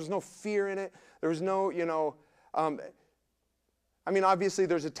 There was no fear in it. There was no, I mean, obviously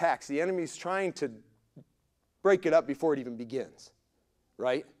there's attacks. The enemy's trying to break it up before it even begins,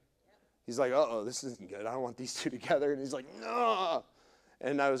 right? He's like, uh-oh, this isn't good. I don't want these two together. And he's like, no.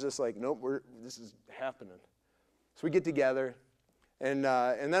 And I was just like, nope, this is happening. So we get together, and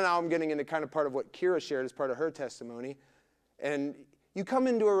then now I'm getting into kind of part of what Kira shared as part of her testimony. And you come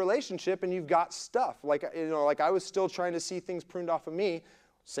into a relationship and you've got stuff. Like I was still trying to see things pruned off of me.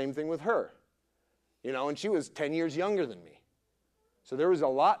 Same thing with her. And she was 10 years younger than me. So there was a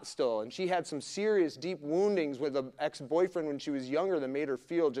lot still. And she had some serious, deep woundings with an ex-boyfriend when she was younger that made her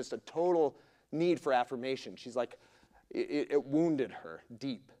feel just a total need for affirmation. She's like, it wounded her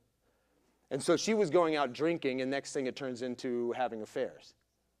deep. And so she was going out drinking, and next thing it turns into having affairs.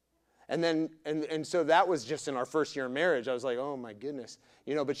 And then, and so that was just in our first year of marriage. I was like, oh my goodness.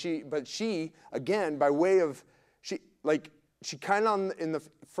 But she, again, by way of, she kind of in the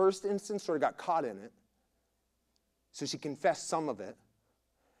first instance sort of got caught in it. So she confessed some of it.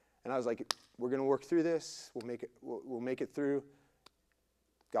 And I was like, we're going to work through this. We'll make it through.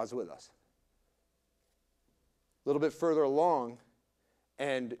 God's with us. A little bit further along,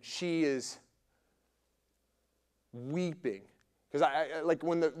 and she is weeping. Because I like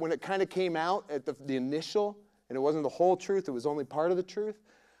when it kind of came out at the initial, and it wasn't the whole truth, it was only part of the truth,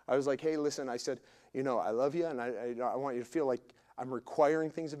 I was like, hey, listen, I said, I love you, and I want you to feel like I'm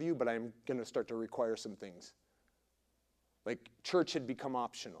requiring things of you, but I'm going to start to require some things. Like church had become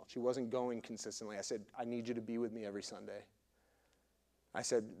optional. She wasn't going consistently. I said, I need you to be with me every Sunday. I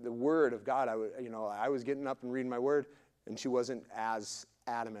said, the word of God, I was getting up and reading my word, and she wasn't as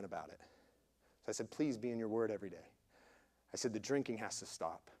adamant about it. So I said, please be in your word every day. I said, the drinking has to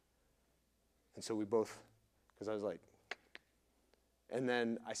stop. And so we both, because I was like, and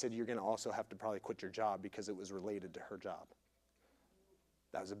then I said, you're going to also have to probably quit your job because it was related to her job.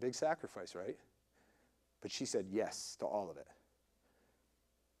 That was a big sacrifice, right? But she said yes to all of it.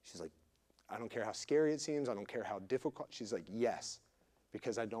 She's like, I don't care how scary it seems. I don't care how difficult. She's like, yes,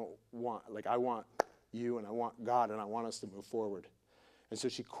 because I want you, and I want God, and I want us to move forward. And so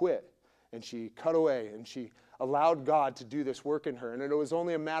she quit, and she cut away, and she allowed God to do this work in her. And it was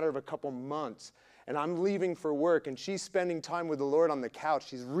only a matter of a couple months. And I'm leaving for work, and she's spending time with the Lord on the couch.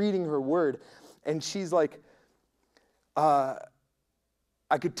 She's reading her word. And she's like, I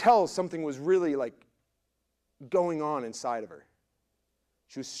could tell something was really like going on inside of her.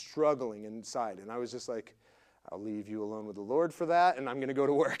 She was struggling inside. And I was just like, I'll leave you alone with the Lord for that, and I'm going to go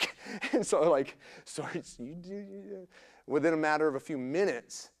to work. And so sorry, you do. Within a matter of a few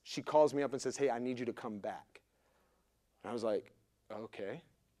minutes, she calls me up and says, hey, I need you to come back. And I was like, okay.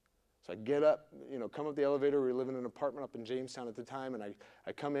 So I get up, come up the elevator. We were living in an apartment up in Jamestown at the time, and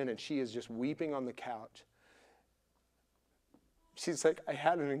I come in, and she is just weeping on the couch. She's like, I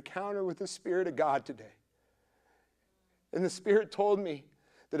had an encounter with the Spirit of God today. And the Spirit told me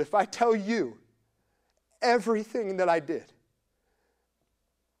that if I tell you everything that I did,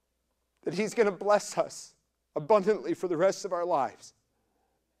 that He's going to bless us abundantly for the rest of our lives.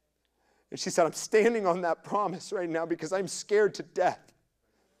 And she said, I'm standing on that promise right now because I'm scared to death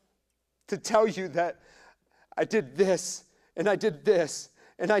to tell you that I did this, and I did this,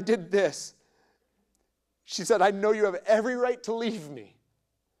 and I did this. She said, I know you have every right to leave me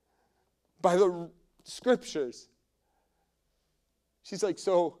by the scriptures. She's like,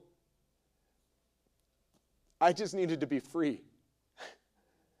 so I just needed to be free.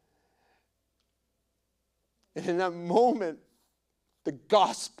 And in that moment, the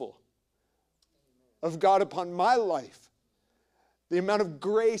gospel of God upon my life, the amount of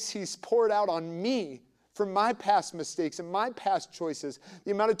grace He's poured out on me for my past mistakes and my past choices,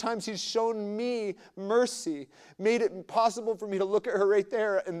 the amount of times He's shown me mercy, made it possible for me to look at her right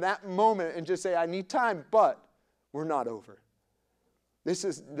there in that moment and just say, I need time, but we're not over. This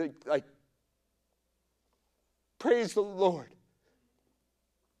is like, praise the Lord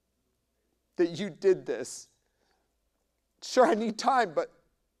that you did this. Sure, I need time, but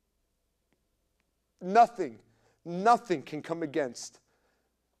nothing can come against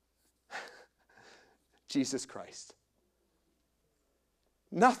Jesus Christ.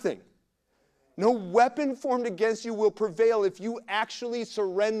 Nothing. No weapon formed against you will prevail if you actually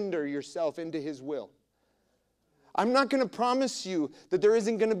surrender yourself into His will. I'm not going to promise you that there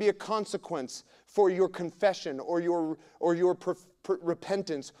isn't going to be a consequence for your confession or your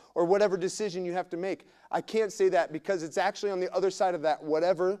repentance or whatever decision you have to make. I can't say that because it's actually on the other side of that,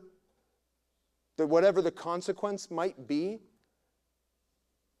 whatever the consequence might be,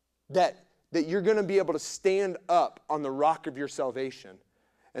 that you're going to be able to stand up on the rock of your salvation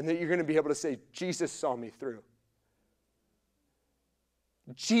and that you're going to be able to say, Jesus saw me through.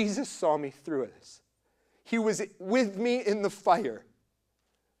 Jesus saw me through this. He was with me in the fire.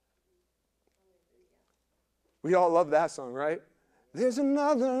 We all love that song, right? There's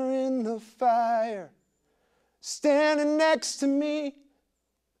another in the fire standing next to me.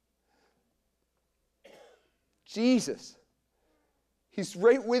 Jesus. He's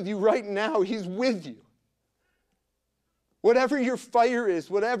right with you right now. He's with you. Whatever your fire is,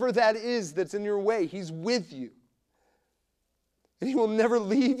 whatever that is that's in your way, He's with you. And He will never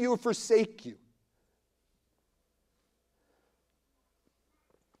leave you or forsake you.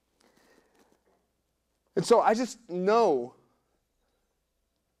 And so I just know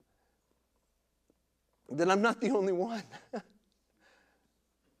that I'm not the only one.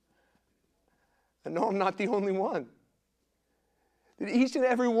 I know I'm not the only one. That each and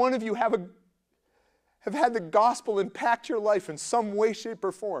every one of you have had the gospel impact your life in some way, shape,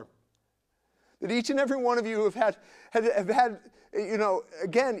 or form. That each and every one of you have had,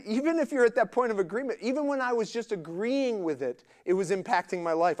 again, even if you're at that point of agreement, even when I was just agreeing with it, it was impacting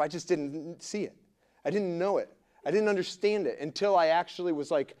my life. I just didn't see it. I didn't know it. I didn't understand it until I actually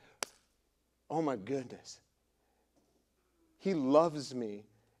was like, oh my goodness. He loves me,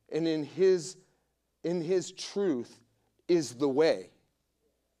 and in His truth is the way.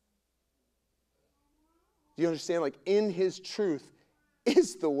 Do you understand? Like, in His truth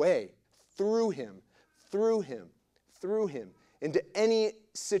is the way. Through Him, through Him, through Him. Into any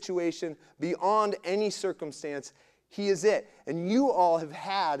situation, beyond any circumstance, He is it. And you all have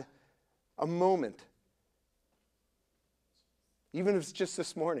had a moment. Even if it's just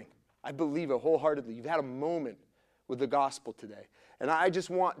this morning. I believe it wholeheartedly. You've had a moment with the gospel today. And I just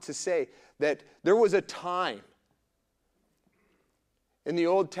want to say that there was a time in the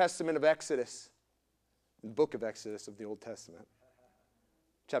Old Testament of Exodus, the book of Exodus of the Old Testament,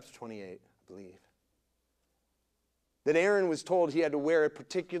 chapter 28, I believe, that Aaron was told he had to wear a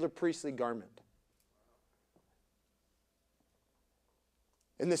particular priestly garment.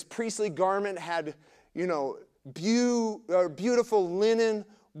 And this priestly garment had, beautiful linen,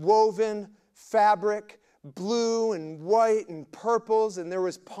 woven fabric, blue and white and purples, and there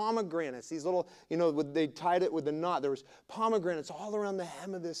was pomegranates. These little, they tied it with a knot. There was pomegranates all around the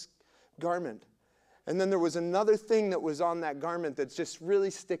hem of this garment. And then there was another thing that was on that garment that just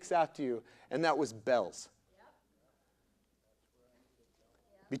really sticks out to you, and that was bells.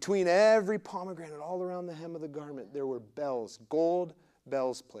 Between every pomegranate, all around the hem of the garment, there were bells, gold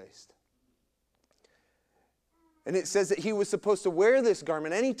bells placed. And it says that he was supposed to wear this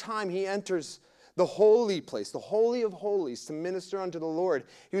garment anytime he enters the holy place, the holy of holies, to minister unto the Lord.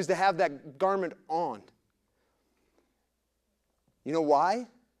 He was to have that garment on. You know why?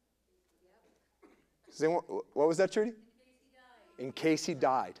 What was that, Trudy? In case he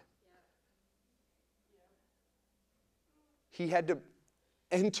died. He had to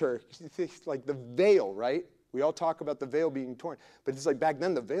enter, like the veil, right? We all talk about the veil being torn. But it's like back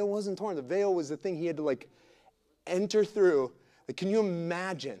then, the veil wasn't torn. The veil was the thing he had to like enter through. Like, can you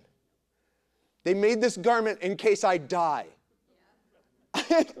imagine? They made this garment in case I die.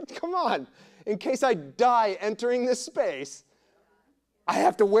 Come on. In case I die entering this space, I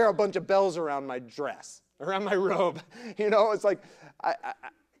have to wear a bunch of bells around my dress, around my robe. You know, it's like,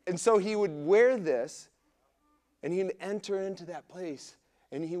 and so he would wear this, and he'd enter into that place,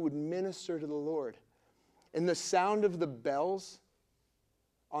 and he would minister to the Lord. And the sound of the bells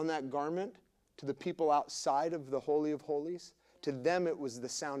on that garment, to the people outside of the Holy of Holies, to them it was the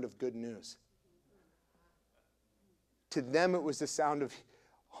sound of good news. To them it was the sound of,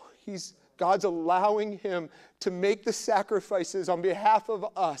 God's allowing him to make the sacrifices on behalf of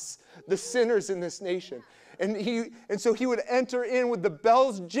us, the sinners in this nation. And so he would enter in with the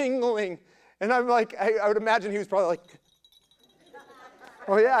bells jingling. And I'm like, I would imagine he was probably like,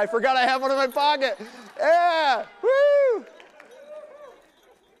 oh yeah, I forgot I have one in my pocket. Yeah, woo!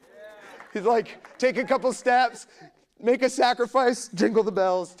 He's like, take a couple steps, make a sacrifice, jingle the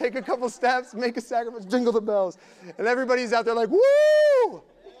bells. Take a couple steps, make a sacrifice, jingle the bells. And everybody's out there like, woo!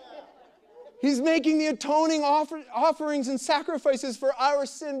 He's making the atoning offerings and sacrifices for our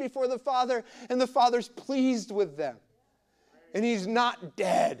sin before the Father, and the Father's pleased with them. And he's not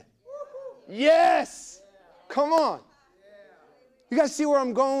dead. Yes! Come on. You guys see where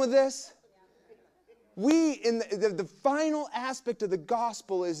I'm going with this? In the final aspect of the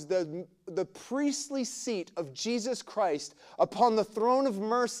gospel is the priestly seat of Jesus Christ upon the throne of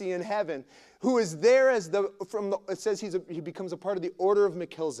mercy in heaven, who is there as it says he becomes a part of the order of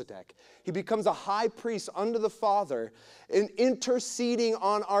Melchizedek. He becomes a high priest unto the Father and interceding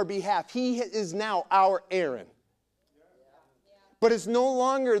on our behalf. He is now our Aaron. But there's no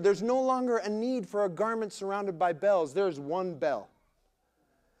longer a need for a garment surrounded by bells. There's one bell.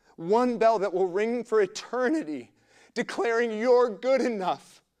 One bell that will ring for eternity, declaring you're good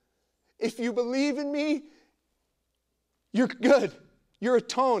enough. If you believe in me, you're good. You're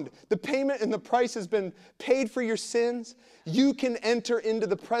atoned. The payment and the price has been paid for your sins. You can enter into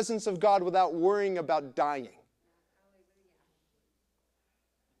the presence of God without worrying about dying.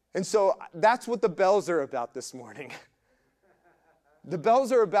 And so that's what the bells are about this morning. The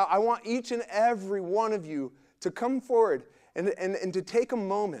bells are about, I want each and every one of you to come forward and to take a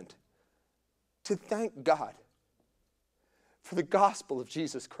moment to thank God for the gospel of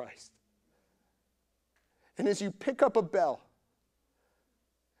Jesus Christ. And as you pick up a bell,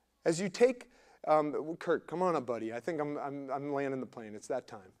 as you take, Kurt, come on up, buddy. I think I'm landing the plane. It's that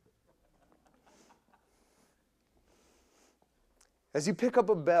time. As you pick up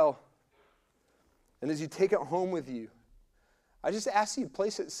a bell, and as you take it home with you, I just ask you to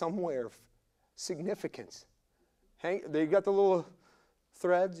place it somewhere of significance. They got the little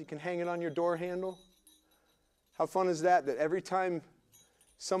threads. You can hang it on your door handle. How fun is that? That every time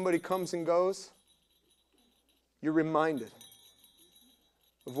somebody comes and goes, you're reminded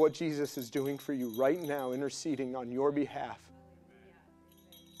of what Jesus is doing for you right now, interceding on your behalf.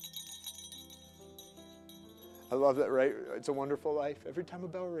 I love that, right? It's a Wonderful Life. Every time a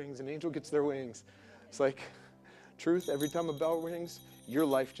bell rings, an angel gets their wings. It's like, truth, every time a bell rings, your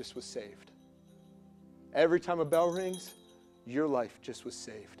life just was saved. Every time a bell rings, your life just was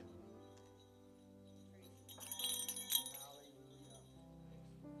saved.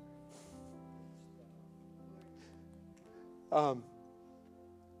 So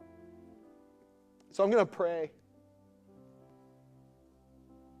I'm going to pray.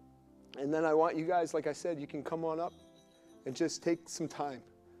 And then I want you guys, like I said, you can come on up and just take some time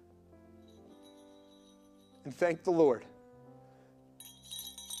and thank the Lord.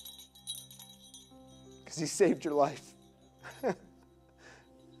 Because he saved your life. If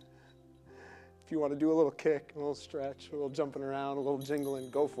you want to do a little kick, a little stretch, a little jumping around, a little jingling,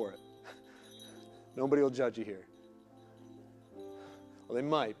 go for it. Nobody will judge you here. Well, they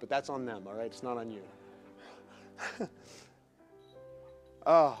might, but that's on them, all right? It's not on you.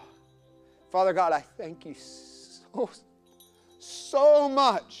 Oh, Father God, I thank you so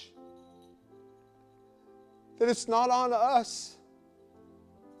much that it's not on us,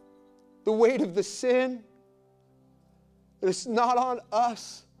 the weight of the sin, that it's not on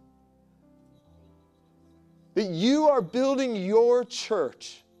us, that you are building your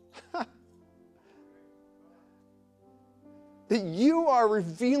church. that you are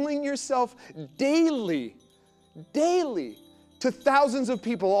revealing yourself daily to thousands of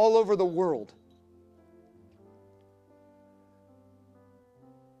people all over the world.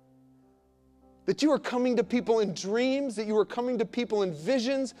 That you are coming to people in dreams, that you are coming to people in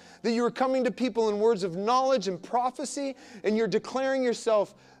visions, that you are coming to people in words of knowledge and prophecy, and you're declaring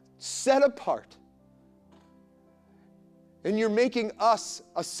yourself set apart. And you're making us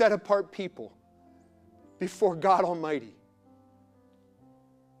a set apart people before God Almighty.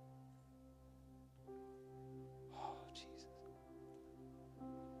 Oh, Jesus.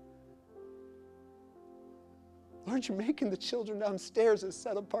 Lord, you're making the children downstairs as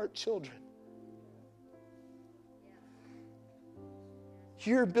set apart children.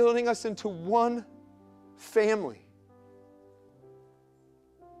 You're building us into one family,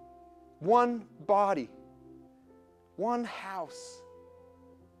 one body, one house,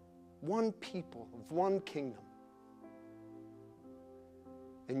 one people of one kingdom.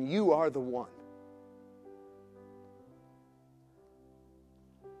 And you are the one.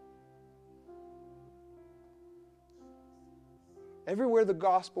 Everywhere the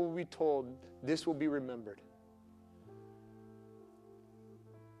gospel will be told, this will be remembered.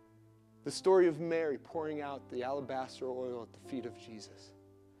 The story of Mary pouring out the alabaster oil at the feet of Jesus.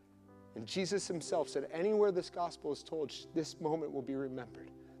 And Jesus himself said, anywhere this gospel is told, this moment will be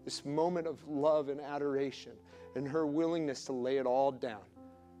remembered. This moment of love and adoration and her willingness to lay it all down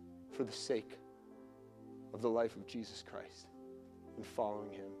for the sake of the life of Jesus Christ and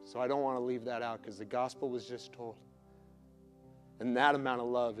following him. So I don't want to leave that out because the gospel was just told. And that amount of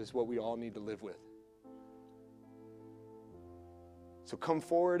love is what we all need to live with. So come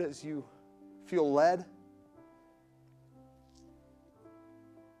forward as you feel led.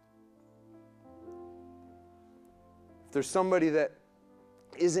 If there's somebody that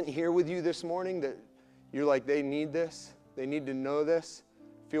isn't here with you this morning, that you're like, they need this, they need to know this,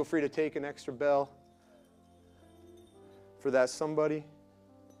 feel free to take an extra bell for that somebody.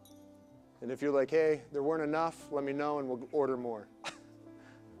 And if you're like, hey, there weren't enough, let me know and we'll order more.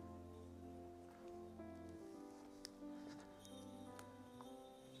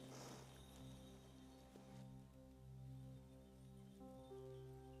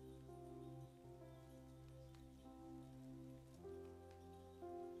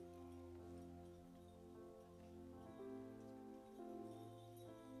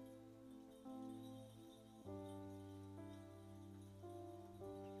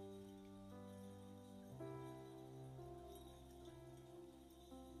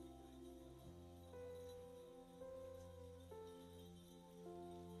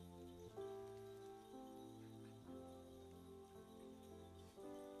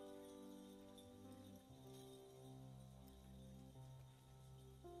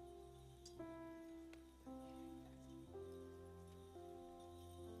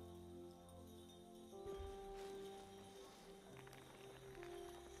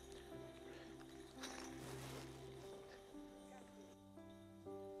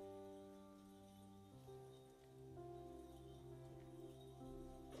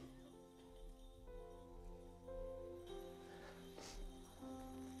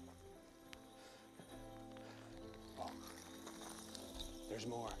 There's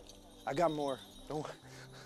more. I got more. Don't